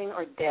Am Missing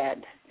or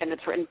Dead, and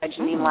it's written by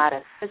Janine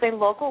Lattis. As a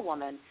local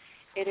woman,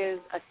 it is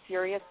a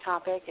serious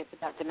topic. It's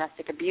about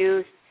domestic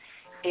abuse.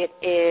 It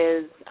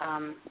is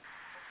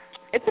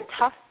it's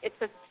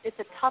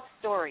a tough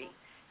story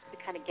to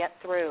kind of get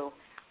through,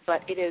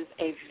 but it is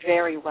a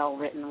very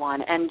well-written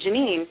one. And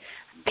Janine,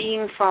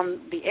 being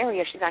from the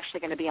area, she's actually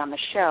going to be on the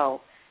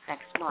show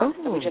next month.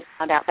 So we just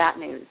found out that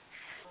news.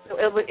 So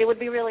it would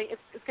be really,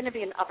 it's going to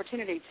be an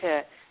opportunity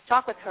to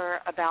talk with her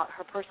about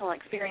her personal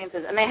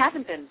experiences, and they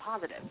haven't been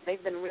positive.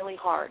 They've been really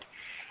hard.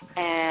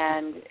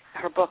 And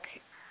her book,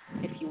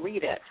 if you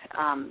read it,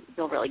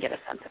 you'll really get a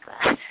sense of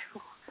that.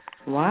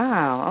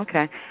 Wow.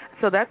 Okay.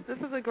 So this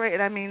is a great.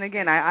 And I mean,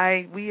 again,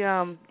 we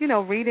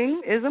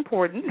reading is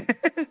important.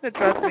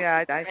 Trust me,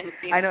 I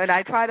know, and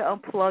I try to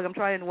unplug. I'm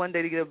trying one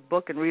day to get a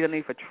book and read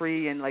underneath a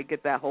tree and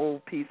get that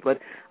whole piece. But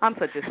I'm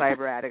such a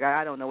cyber addict.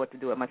 I don't know what to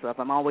do with myself.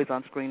 I'm always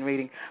on screen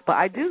reading. But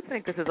I do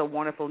think this is a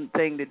wonderful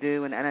thing to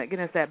do. And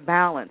again, it's that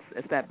balance.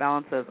 It's that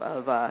balance of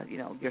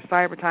your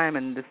cyber time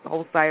and this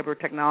whole cyber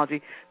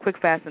technology, quick,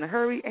 fast, in a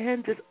hurry,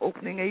 and just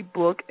opening a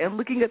book and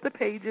looking at the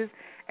pages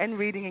and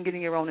reading and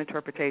getting your own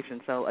interpretation.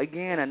 So,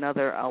 again,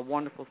 another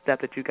wonderful step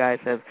that you guys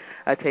have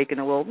taken,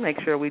 and we'll make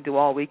sure we do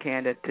all we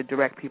can to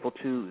direct people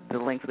to the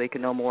link so they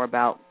can know more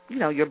about,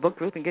 your book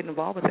group and get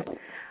involved with it.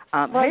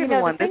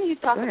 The thing you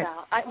talk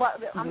about,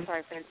 I'm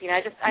sorry,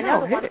 Francina, I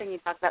know the one thing you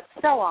talk about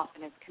so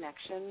often is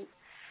connections,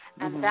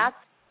 and that's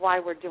why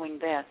we're doing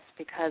this,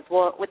 because,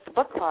 with the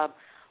book club,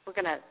 we're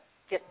going to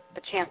get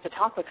a chance to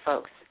talk with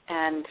folks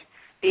and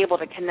be able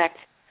to connect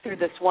through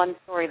this one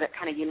story that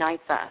kind of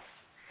unites us.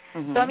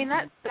 So, I mean,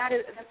 that's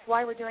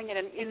why we're doing it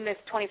in this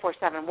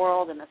 24/7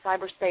 world, in the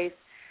cyberspace.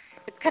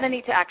 It's kind of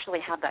neat to actually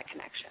have that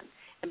connection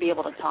and be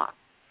able to talk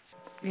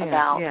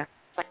about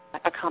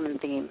a common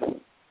theme.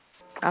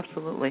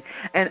 Absolutely.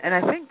 And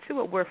I think, too,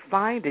 what we're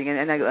finding,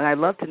 and I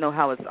love to know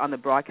how it's on the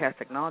broadcast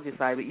technology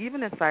side, but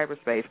even in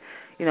cyberspace,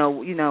 I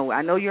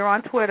know you're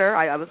on Twitter.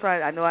 I was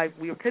right. I know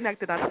we were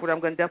connected on Twitter. I'm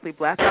going to definitely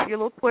blast out your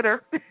little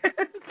Twitter.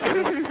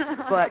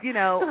 But,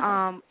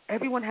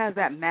 everyone has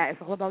that mass.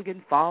 It's all about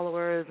getting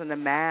followers and the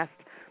mass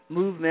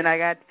movement. I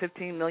got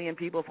 15 million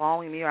people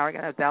following me, or I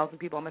got 1,000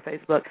 people on my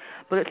Facebook.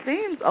 But it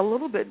seems a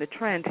little bit the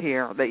trend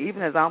here that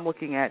even as I'm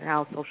looking at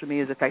how social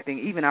media is affecting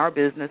even our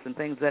business and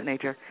things of that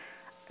nature,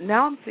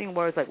 now I'm seeing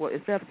words like,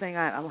 instead of saying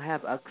I don't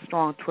have a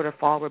strong Twitter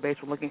follower base,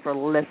 we're looking for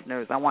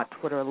listeners. I want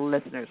Twitter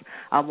listeners.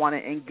 I want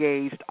an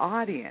engaged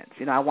audience.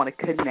 I want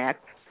to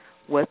connect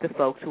with the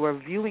folks who are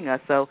viewing us.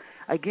 So,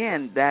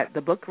 again, that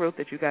the book group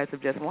that you guys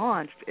have just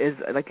launched is,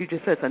 like you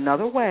just said, it's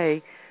another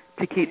way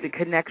to keep the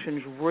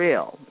connections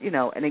real,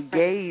 an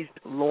engaged,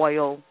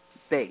 loyal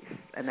base.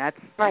 And that's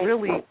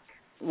really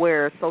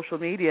where social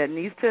media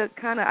needs to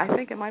kind of, I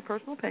think, in my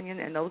personal opinion,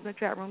 and those in the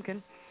chat room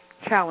can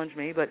challenge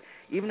me, but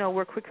even though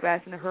we're quick,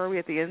 fast, in a hurry,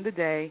 at the end of the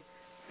day,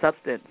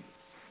 substance,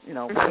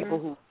 people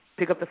who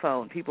pick up the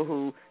phone, people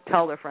who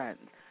tell their friends,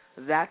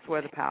 that's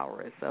where the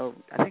power is. So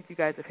I think you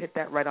guys have hit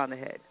that right on the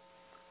head.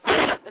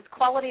 It's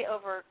quality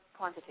over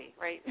quantity,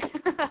 right?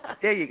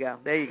 There you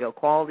go.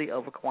 Quality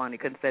over quantity.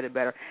 Couldn't say it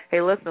better. Hey,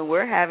 listen,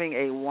 we're having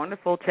a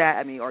wonderful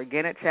chat,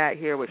 organic chat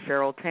here with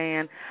Cheryl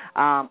Tan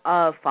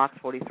of Fox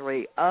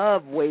 43,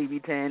 of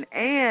WAVY-TV,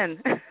 and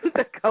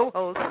the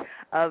co-host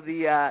of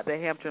the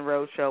Hampton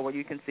Road Show, where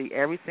you can see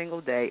every single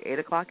day, 8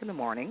 o'clock in the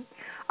morning.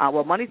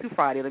 Monday through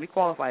Friday. Let me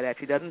qualify that.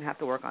 She doesn't have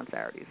to work on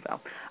Saturdays. So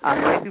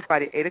Monday through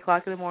Friday, 8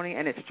 o'clock in the morning,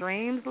 and it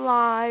streams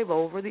live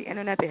over the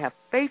Internet. They have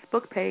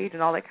Facebook page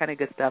and all that kind of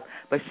good stuff.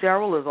 But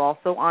Cheryl is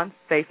also on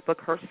Facebook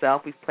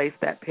herself. We've placed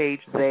that page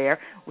there.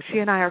 She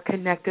and I are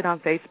connected on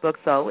Facebook,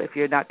 so if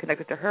you're not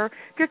connected to her,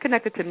 if you're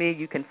connected to me,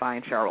 you can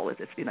find Cheryl. It's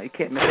just, you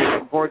can't miss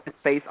a gorgeous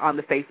face on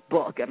the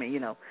Facebook.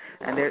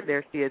 And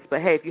there she is. But,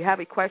 hey, if you have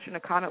a question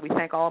or comment, we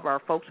thank all of our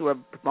folks who are,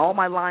 all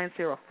my lines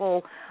here are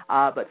full,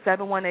 but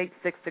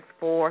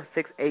 718-664-6880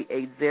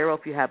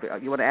 if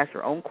you want to ask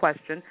your own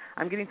question.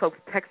 I'm getting folks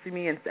texting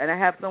me, and I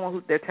have someone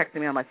who, they're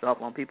texting me on my cell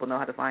phone. People know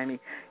how to find me.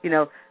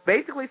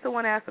 Basically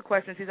someone asked a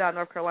question. She's out in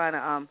North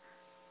Carolina.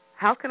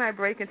 How can I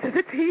break into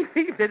the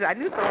TV business? I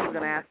knew someone was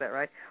going to ask that,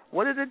 right?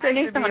 What does it take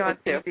to be on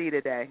TV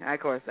today? Of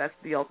course, that's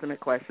the ultimate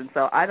question.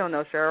 So I don't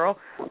know, Cheryl.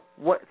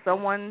 What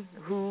someone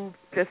who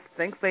just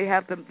thinks they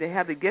have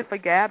the gift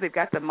of gab, they've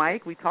got the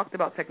mic. We talked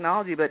about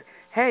technology, but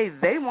hey,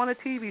 they want a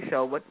TV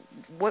show.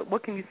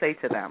 What can you say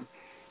to them?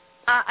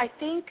 I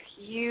think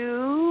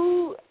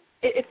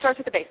it starts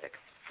with the basics.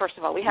 First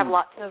of all, we have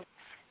lots of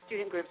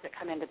student groups that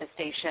come into the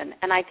station,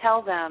 and I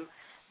tell them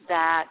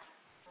that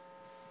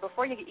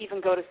before you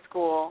even go to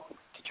school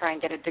to try and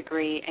get a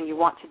degree and you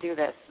want to do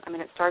this,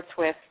 it starts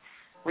with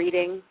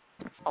reading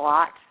a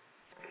lot,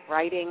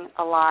 writing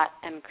a lot,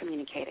 and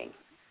communicating.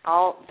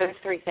 All those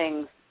three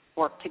things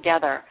work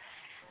together.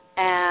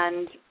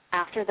 And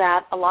after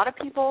that, a lot of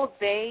people,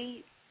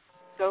 they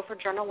go for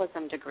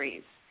journalism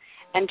degrees.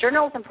 And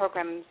journalism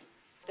programs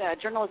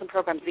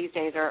these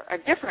days are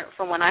different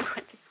from when I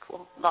went to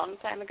school a long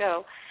time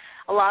ago.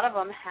 A lot of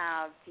them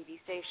have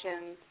TV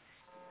stations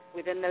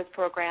within those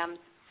programs.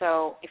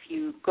 So if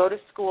you go to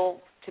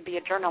school to be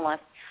a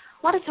journalist,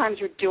 a lot of times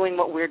you're doing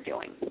what we're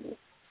doing.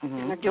 Mm-hmm.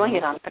 And they're doing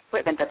it on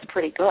equipment that's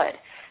pretty good.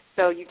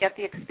 So you get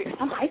the experience.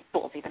 Some high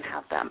schools even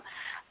have them.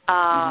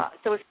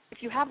 So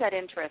if you have that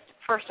interest,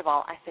 first of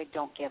all, I say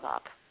don't give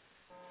up.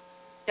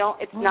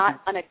 It's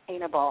not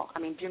unattainable.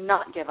 Do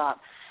not give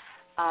up.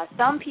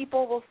 Some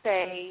people will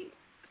say,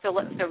 so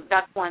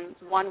that's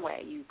one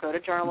way. You go to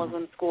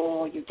journalism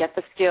school, you get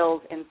the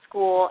skills in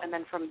school, and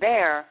then from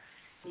there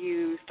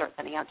you start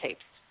sending out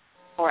tapes.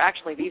 Or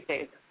actually these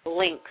days,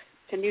 links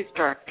to news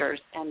directors,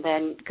 and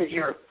then because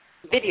your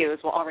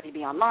videos will already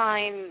be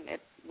online.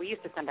 We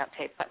used to send out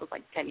tapes. That was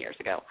like 10 years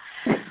ago.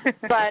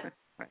 But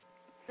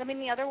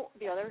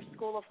the other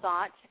school of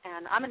thought,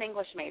 and I'm an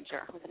English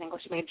major. I was an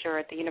English major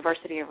at the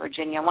University of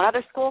Virginia. One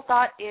other school of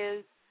thought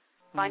is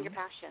find your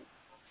passion.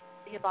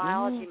 Be a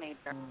biology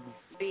major.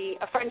 Be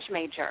a French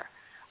major.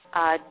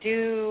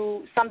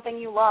 Do something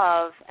you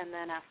love, and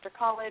then after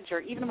college,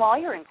 or even while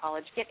you're in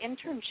college, get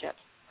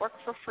internships. Work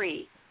for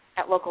free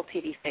at local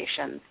TV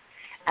stations,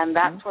 and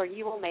that's where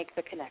you will make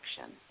the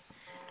connection.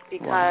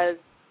 Because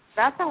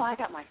that's how I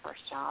got my first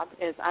job.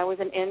 Is I was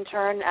an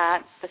intern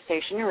at the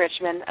station in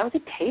Richmond. I was a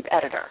tape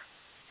editor.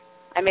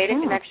 I made a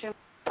connection with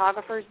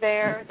photographers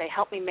there. They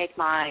helped me make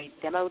my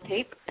demo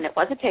tape, and it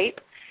was a tape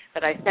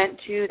that I sent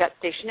to that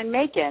station in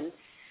Macon,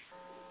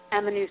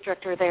 and the news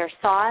director there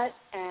saw it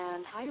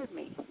and hired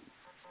me.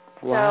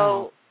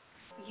 Wow.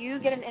 So you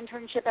get an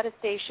internship at a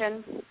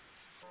station.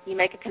 You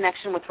make a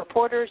connection with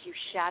reporters. You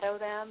shadow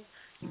them.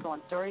 You go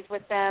on stories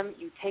with them.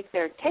 You take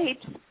their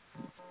tapes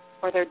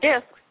or their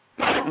discs,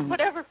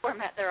 whatever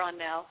format they're on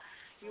now.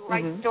 You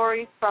write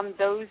stories from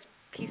those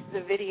pieces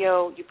of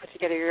video. You put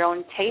together your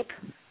own tape,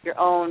 your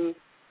own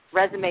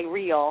resume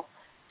reel,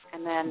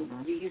 and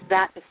then you use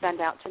that to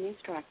send out to news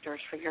directors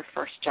for your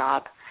first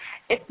job.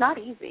 It's not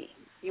easy.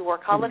 You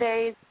work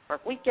holidays, you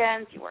work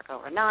weekends, you work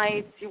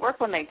overnights, you work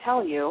when they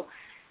tell you,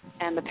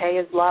 and the pay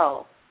is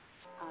low.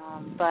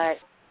 But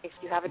if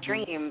you have a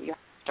dream, you have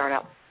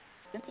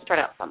to start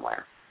out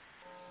somewhere.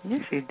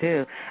 Yes, you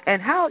do.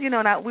 And how,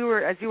 we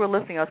were, as you were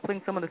listening, I was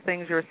putting some of the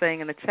things you were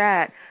saying in the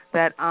chat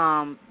that,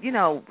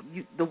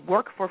 the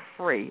work for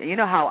free. And you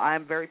know how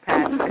I'm very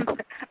passionate.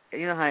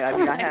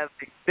 I have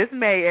this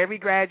May, every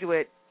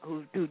graduate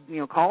who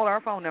called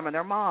our phone number,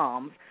 their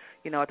moms,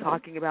 are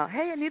talking about,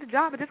 hey, I need a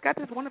job. I just got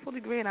this wonderful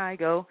degree, and I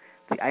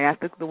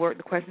asked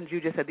the questions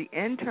you just said, the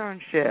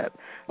internship,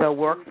 the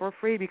work for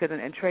free, because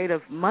in trade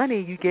of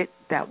money, you get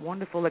that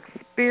wonderful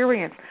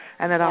experience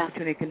and that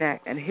opportunity to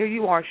connect. And here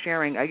you are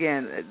sharing,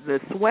 again, the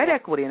sweat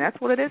equity, and that's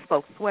what it is,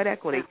 folks, sweat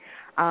equity,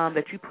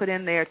 that you put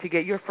in there to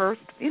get your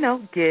first,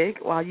 gig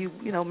while you,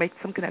 make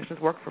some connections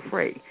work for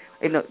free.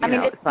 It's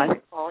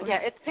painful. Yeah,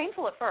 it's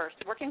painful at first.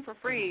 Working for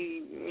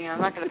free,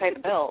 I'm not going to pay the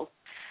bills.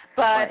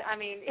 But, right. I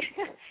mean,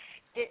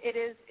 it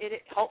is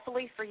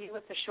hopefully for you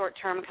it's a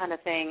short-term kind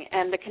of thing,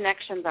 and the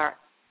connections are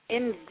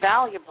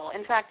invaluable.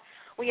 In fact,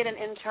 we had an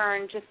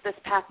intern just this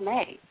past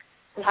May.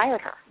 We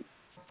hired her.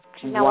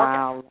 She's now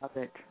working. Love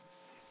it.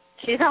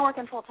 She's not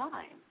working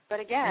full-time. But,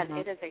 again,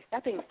 it is a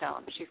stepping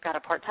stone. She's got a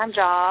part-time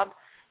job.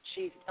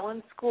 She's still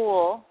in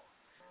school.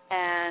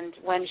 And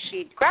when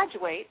she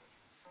graduates,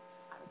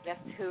 guess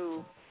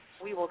who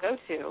we will go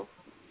to?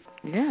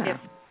 Yeah.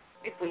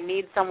 If we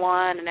need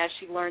someone, and as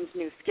she learns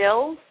new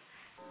skills,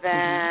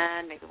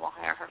 then maybe we'll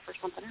hire her for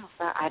something else.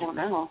 I don't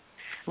know.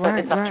 But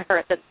it's up to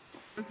her.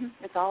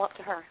 It's all up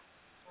to her.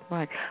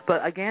 Right.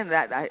 But, again,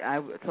 that I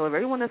so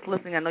everyone that's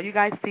listening, I know you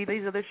guys see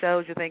these other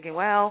shows. You're thinking,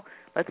 well,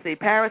 let's see,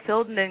 Paris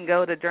Hilton didn't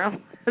go to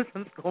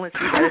journalism school and she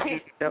had a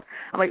TV show.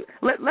 I'm like,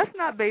 let's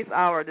not base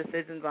our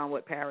decisions on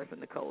what Paris and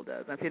Nicole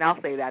does. And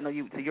I'll say that. I know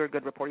you're a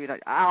good reporter.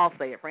 I'll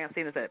say it.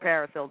 Francine said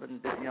Paris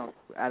Hilton,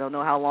 I don't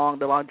know how long,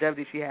 the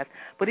longevity she has.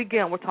 But,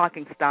 again, we're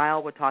talking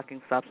style. We're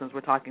talking substance.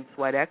 We're talking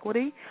sweat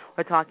equity.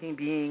 We're talking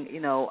being,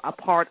 a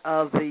part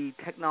of the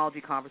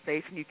technology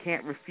conversation. You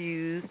can't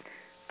refuse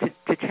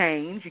to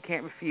change. You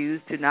can't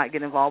refuse to not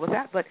get involved with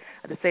that. But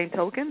at the same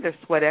token, there's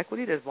sweat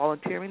equity, there's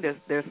volunteering,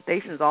 there's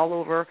stations all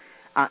over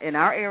in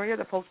our area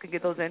that folks can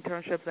get those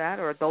internships at,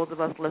 or those of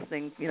us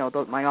listening,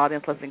 my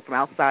audience listening from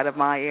outside of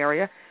my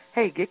area.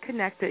 Hey, get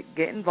connected,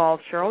 get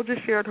involved. Cheryl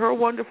just shared her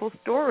wonderful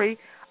story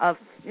of,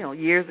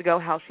 years ago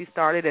how she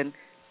started, and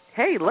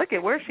hey, look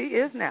at where she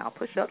is now.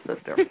 Push up,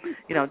 sister.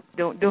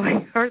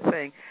 Doing her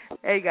thing.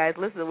 Hey, guys,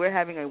 listen, we're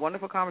having a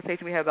wonderful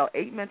conversation. We have about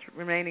 8 minutes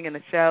remaining in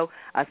the show.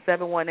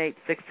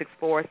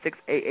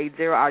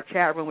 718-664-6880. Our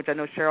chat room, which I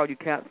know, Cheryl, you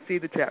can't see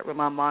the chat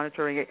room. I'm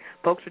monitoring it.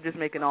 Folks are just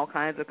making all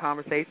kinds of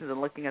conversations and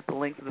looking at the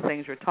links of the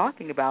things you're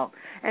talking about.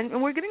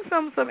 And we're getting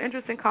some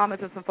interesting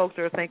comments, and some folks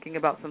are thinking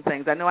about some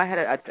things. I know I had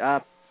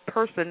a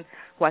person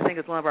who I think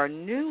is one of our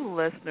new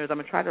listeners. I'm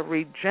going to try to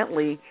read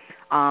gently.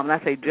 And I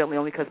say gently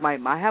only because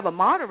I have a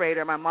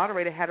moderator. My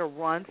moderator had to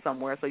run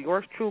somewhere, so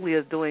yours truly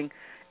is doing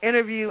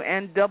interview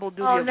and double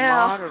duty of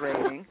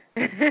moderating.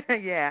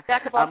 Yeah,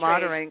 I'm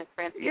moderating.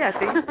 Yeah,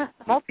 see,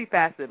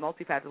 multifaceted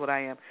what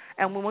I am.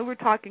 And when we were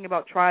talking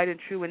about tried and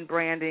true and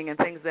branding and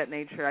things of that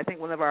nature, I think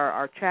one of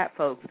our chat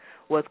folks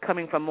was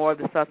coming from more of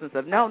the substance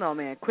of, no,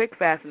 man, quick,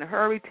 fast, in a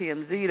hurry,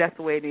 TMZ, that's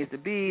the way it needs to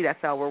be, that's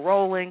how we're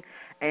rolling.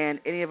 And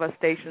any of us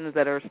stations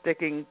that are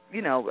sticking,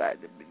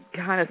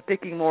 kind of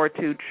sticking more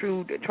to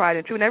tried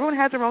and true. And everyone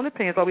has their own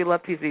opinions, but we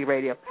love TCE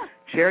radio.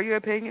 Share your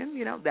opinion,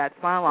 that's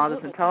fine. As long as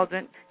it's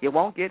intelligent, you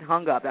won't get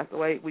hung up. That's the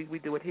way we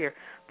do it here.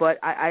 But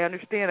I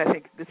understand, I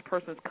think this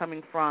person's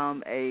coming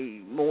from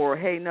a more,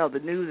 hey, no, the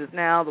news is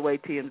now the way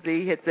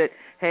TMZ hits it.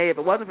 Hey, if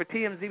it wasn't for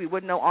TMZ, we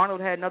wouldn't know Arnold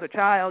had another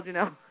child, I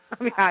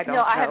mean, I don't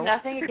know. I have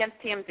nothing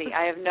against TMZ.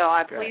 I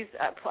please,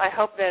 I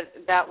hope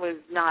that was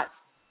not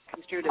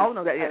construed as. Oh,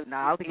 no,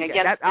 I'll say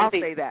that. I'll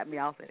say that.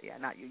 I'll say it. Yeah,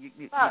 not you.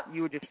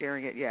 You were just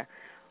sharing it, yeah.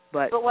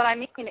 But what I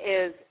mean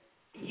is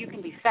you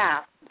can be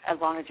fast as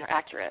long as you're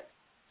accurate.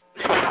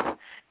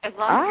 As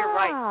long as you're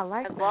right.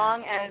 Like as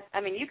long as,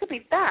 you could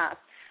be fast,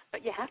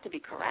 but you have to be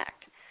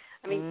correct.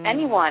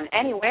 Anyone,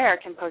 anywhere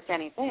can post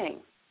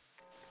anything.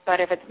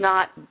 But if it's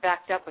not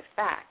backed up with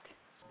fact,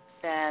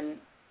 then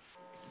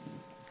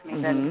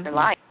then they're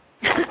lying.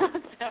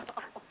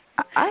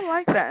 I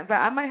like that. In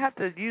fact, I might have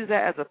to use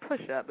that as a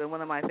push-up in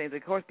one of my things.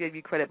 Of course, give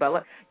you credit,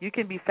 but you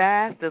can be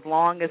fast as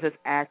long as it's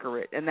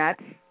accurate, and that's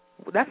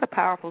a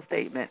powerful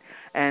statement.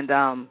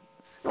 And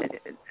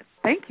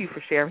thank you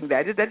for sharing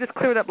that. That just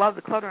cleared up a lot of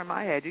the clutter in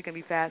my head. You can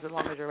be fast as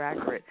long as you're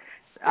accurate.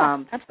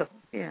 That's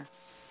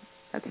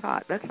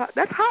hot. That's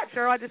hot,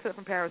 Cheryl. I just said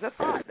from Paris. That's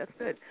hot. That's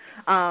good.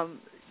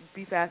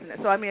 Be fast.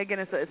 So again,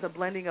 it's a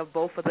blending of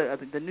both of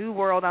the new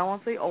world. I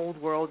won't say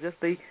old world, just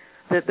the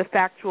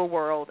factual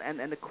world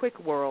and the quick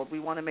world. We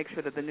want to make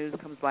sure that the news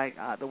comes by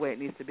the way it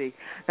needs to be.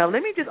 Now,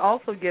 let me just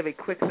also give a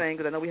quick thing,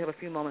 because I know we have a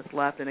few moments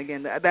left. And,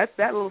 again, that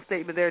little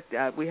statement there,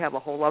 we have a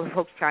whole lot of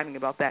folks chiming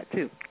about that,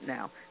 too,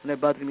 now. And they're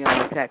buzzing me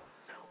on the text.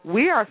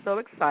 We are so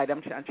excited.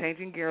 I'm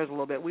changing gears a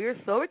little bit. We are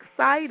so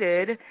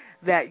excited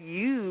that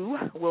you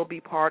will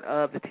be part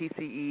of the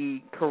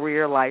TCE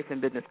Career Life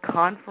and Business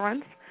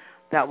Conference.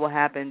 That will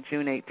happen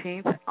June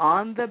 18th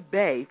on the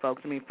Bay,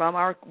 folks. From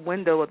our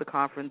window of the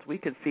conference, we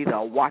can see the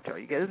water.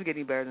 This is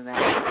getting better than that.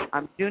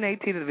 June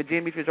 18th at the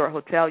Virginia Beach Resort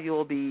Hotel,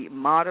 you'll be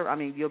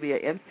you'll be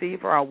an MC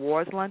for our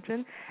awards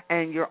luncheon,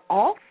 and you're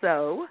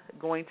also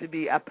going to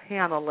be a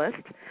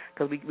panelist,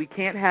 because we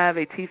can't have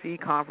a TCE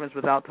conference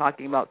without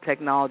talking about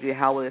technology,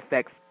 how it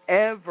affects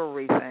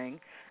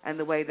everything, and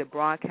the way the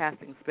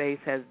broadcasting space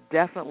has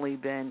definitely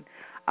been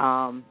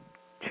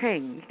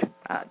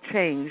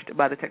changed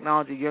by the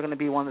technology. You're going to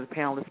be one of the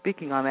panelists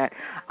speaking on that.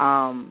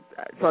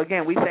 So,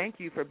 again, we thank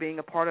you for being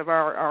a part of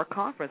our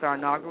conference, our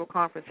inaugural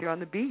conference here on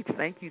the beach.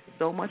 Thank you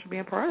so much for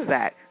being a part of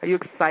that. Are you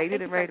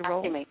excited and ready to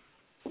roll?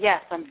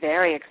 Yes, I'm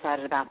very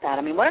excited about that.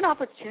 I mean, what an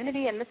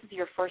opportunity, and this is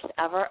your first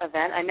ever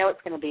event. I know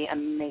it's going to be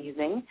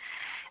amazing,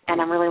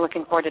 and I'm really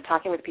looking forward to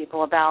talking with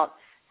people about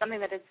something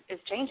that is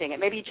changing. It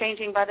may be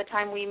changing by the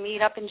time we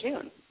meet up in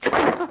June.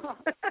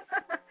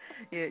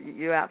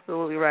 You're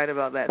absolutely right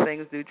about that.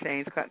 Things do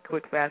change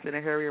quick, fast, in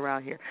a hurry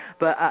around here.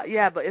 But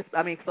but it's,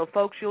 I mean, so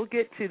folks, you'll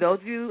get to those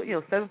of you,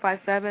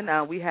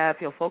 757. We have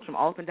folks from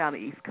all up and down the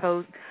East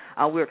Coast.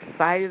 We're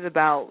excited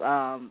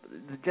about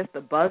just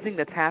the buzzing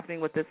that's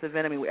happening with this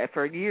event. I mean,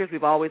 for years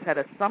we've always had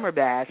a summer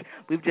bash.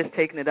 We've just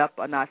taken it up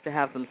a notch to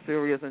have some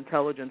serious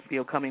intelligence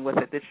coming with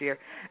it this year.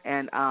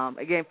 And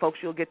again, folks,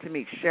 you'll get to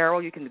meet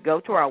Cheryl. You can go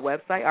to our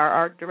website,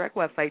 our direct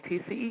website,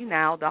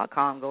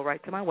 TCEnow.com. Go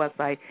right to my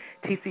website,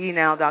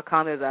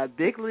 TCEnow.com. There's a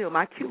big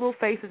my cute little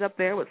face is up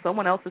there with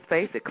someone else's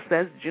face. It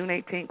says June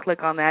 18th.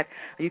 Click on that.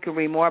 You can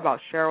read more about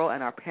Cheryl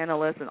and our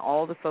panelists and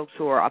all the folks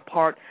who are a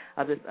part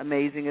of this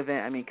amazing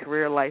event. I mean,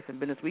 career, life, and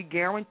business. We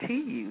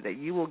guarantee you that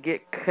you will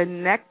get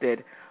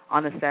connected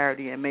on a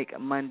Saturday and make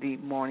Monday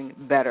morning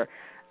better.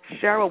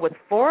 Cheryl, with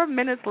 4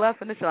 minutes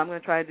left in the show, I'm going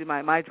to try to do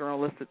my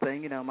journalistic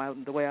thing,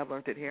 the way I've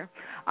learned it here.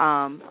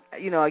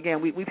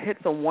 Again, we've hit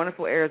some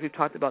wonderful areas. We've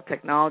talked about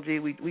technology.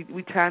 We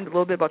chatted a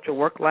little bit about your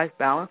work-life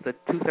balance. At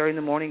 2:30 in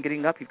the morning,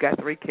 getting up, you've got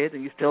 3 kids,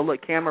 and you still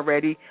look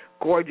camera-ready,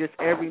 gorgeous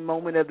every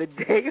moment of the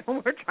day.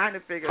 We're trying to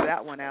figure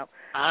that one out.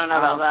 I don't know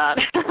about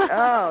that.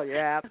 Oh,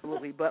 yeah,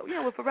 absolutely. But,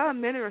 with about a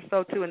minute or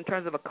so, too, in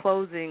terms of a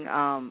closing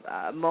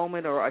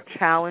moment or a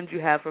challenge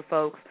you have for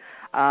folks,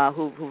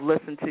 who've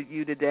listened to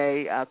you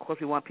today. Of course,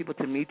 we want people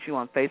to meet you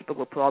on Facebook.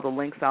 We'll put all the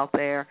links out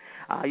there.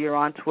 You're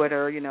on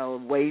Twitter,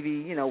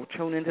 Wavy,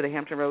 tune into the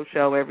Hampton Road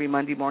Show every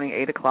Monday morning,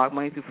 8 o'clock,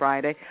 Monday through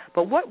Friday.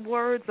 But what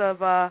words of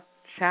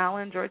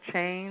challenge or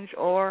change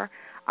or,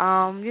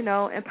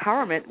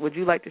 empowerment would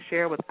you like to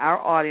share with our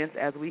audience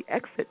as we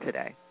exit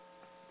today?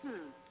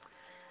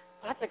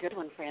 That's a good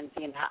one,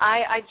 Francine.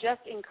 I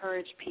just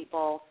encourage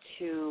people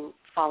to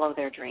follow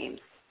their dreams.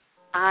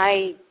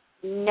 I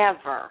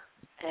never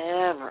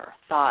ever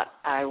thought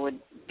I would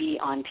be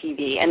on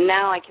TV. And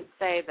now I can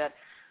say that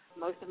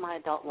most of my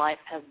adult life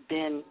has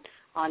been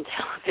on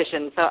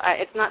television. So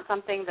it's not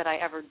something that I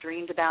ever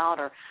dreamed about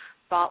or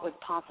thought was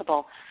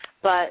possible.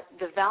 But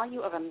the value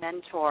of a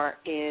mentor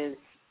is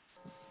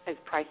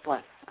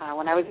priceless.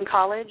 When I was in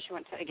college, I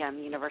went to, again,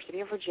 the University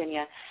of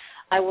Virginia.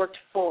 I worked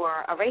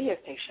for a radio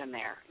station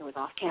there. It was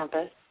off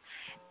campus.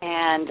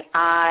 And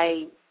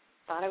I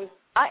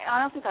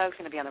honestly thought I was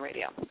going to be on the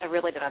radio. I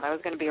really did. I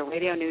was going to be a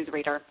radio news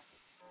reader.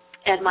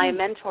 And my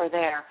mentor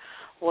there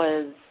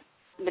was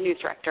the news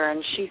director,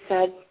 and she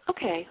said,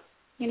 okay,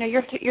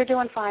 you're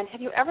doing fine. Have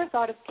you ever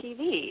thought of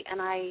TV?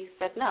 And I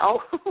said, no.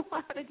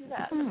 Why would I do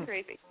that? That's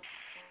crazy.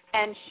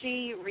 And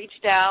she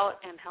reached out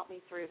and helped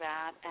me through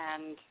that,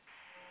 and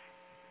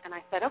I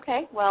said,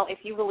 okay, well, if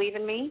you believe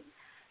in me,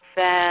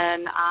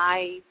 then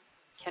I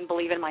can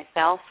believe in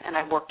myself, and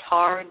I worked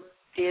hard,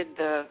 did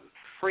the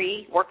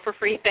work for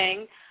free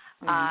thing.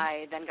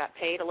 I then got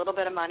paid a little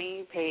bit of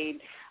money, paid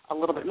a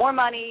little bit more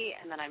money,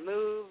 and then I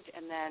moved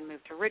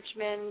to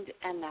Richmond,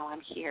 and now I'm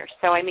here.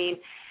 So, I mean,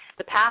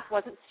 the path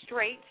wasn't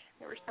straight.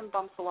 There were some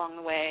bumps along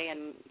the way,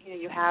 and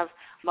you have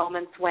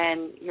moments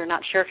when you're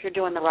not sure if you're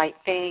doing the right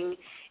thing,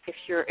 if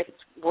it's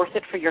worth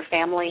it for your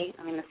family.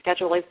 I mean, the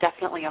schedule is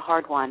definitely a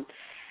hard one.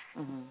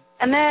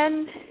 And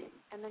then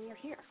you're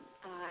here.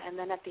 And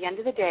then at the end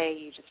of the day,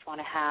 you just want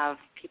to have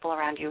people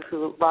around you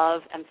who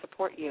love and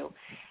support you,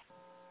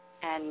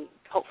 and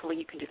hopefully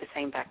you can do the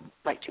same back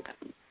right to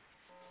them.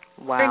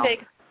 Wow. Very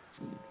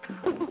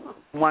big.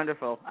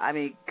 Wonderful. I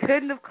mean,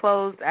 couldn't have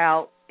closed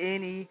out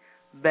any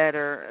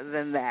better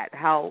than that.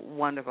 How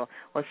wonderful.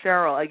 Well,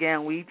 Cheryl,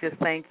 again, we just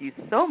thank you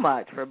so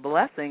much for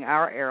blessing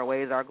our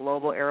airways, our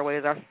global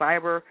airways, our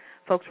cyber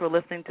folks who are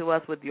listening to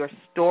us with your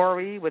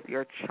story, with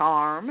your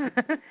charm,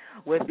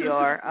 with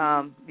your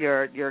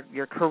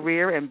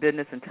career and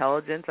business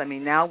intelligence. I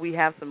mean, now we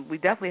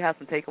definitely have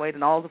some takeaways,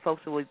 and all the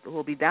folks who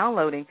will be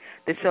downloading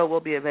the show will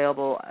be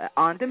available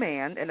on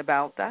demand in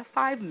about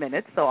 5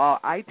 minutes. So all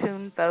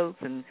iTunes folks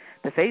and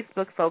the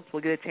Facebook folks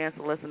will get a chance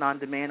to listen on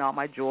demand. All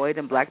my Droid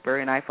and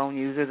BlackBerry and iPhone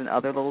users and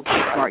other little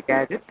smart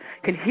gadgets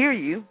can hear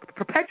you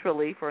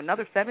perpetually for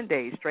another 7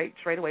 days straight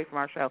away from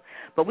our show.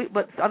 But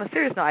on a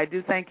serious note, I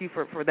do thank you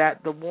for that.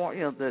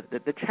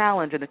 The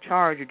challenge and the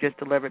charge you just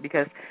delivered,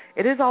 because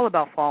it is all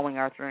about following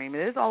our dream.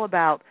 It is all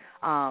about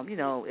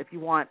if you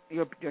want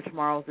your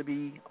tomorrows to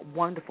be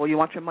wonderful, you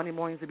want your Monday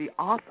mornings to be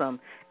awesome,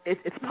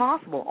 it's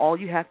possible. All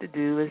you have to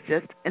do is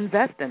just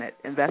invest in it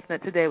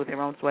today with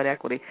your own sweat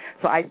equity.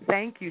 So I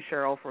thank you,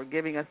 Cheryl, for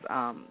giving us,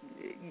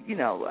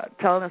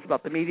 telling us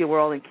about the media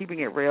world and keeping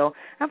it real,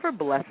 and for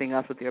blessing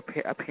us with your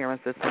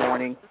appearance this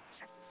morning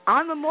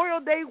on Memorial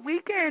Day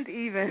weekend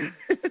even.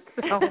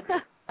 So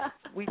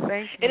we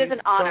thank you. It is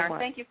an honor. So much.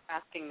 Thank you for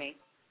asking me.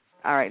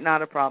 All right,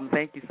 not a problem.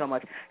 Thank you so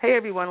much. Hey,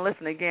 everyone,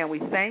 listen again. We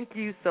thank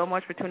you so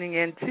much for tuning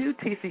in to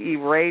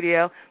TCE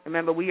Radio.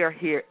 Remember, we are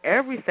here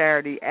every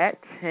Saturday at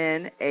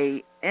 10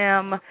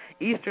 a.m.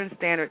 Eastern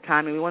Standard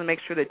Time, and we want to make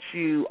sure that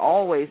you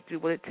always do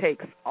what it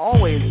takes.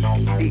 Always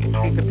be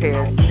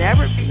prepared.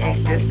 Never be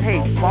anxious.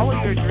 Hey, follow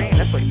your dream.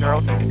 That's what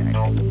Cheryl said today.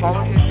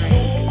 Follow your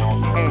dream,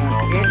 and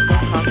it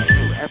will come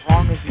true as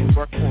long as you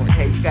work for it.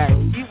 Hey, you guys,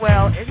 be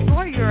well.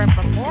 Enjoy your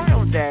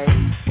Memorial Day.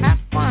 Have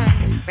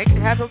fun. Make sure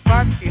you have those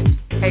barbecues.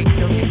 Hey,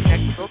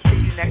 we'll see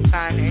you next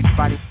time.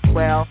 Everybody,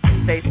 well,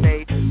 stay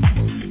safe.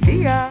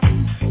 See ya.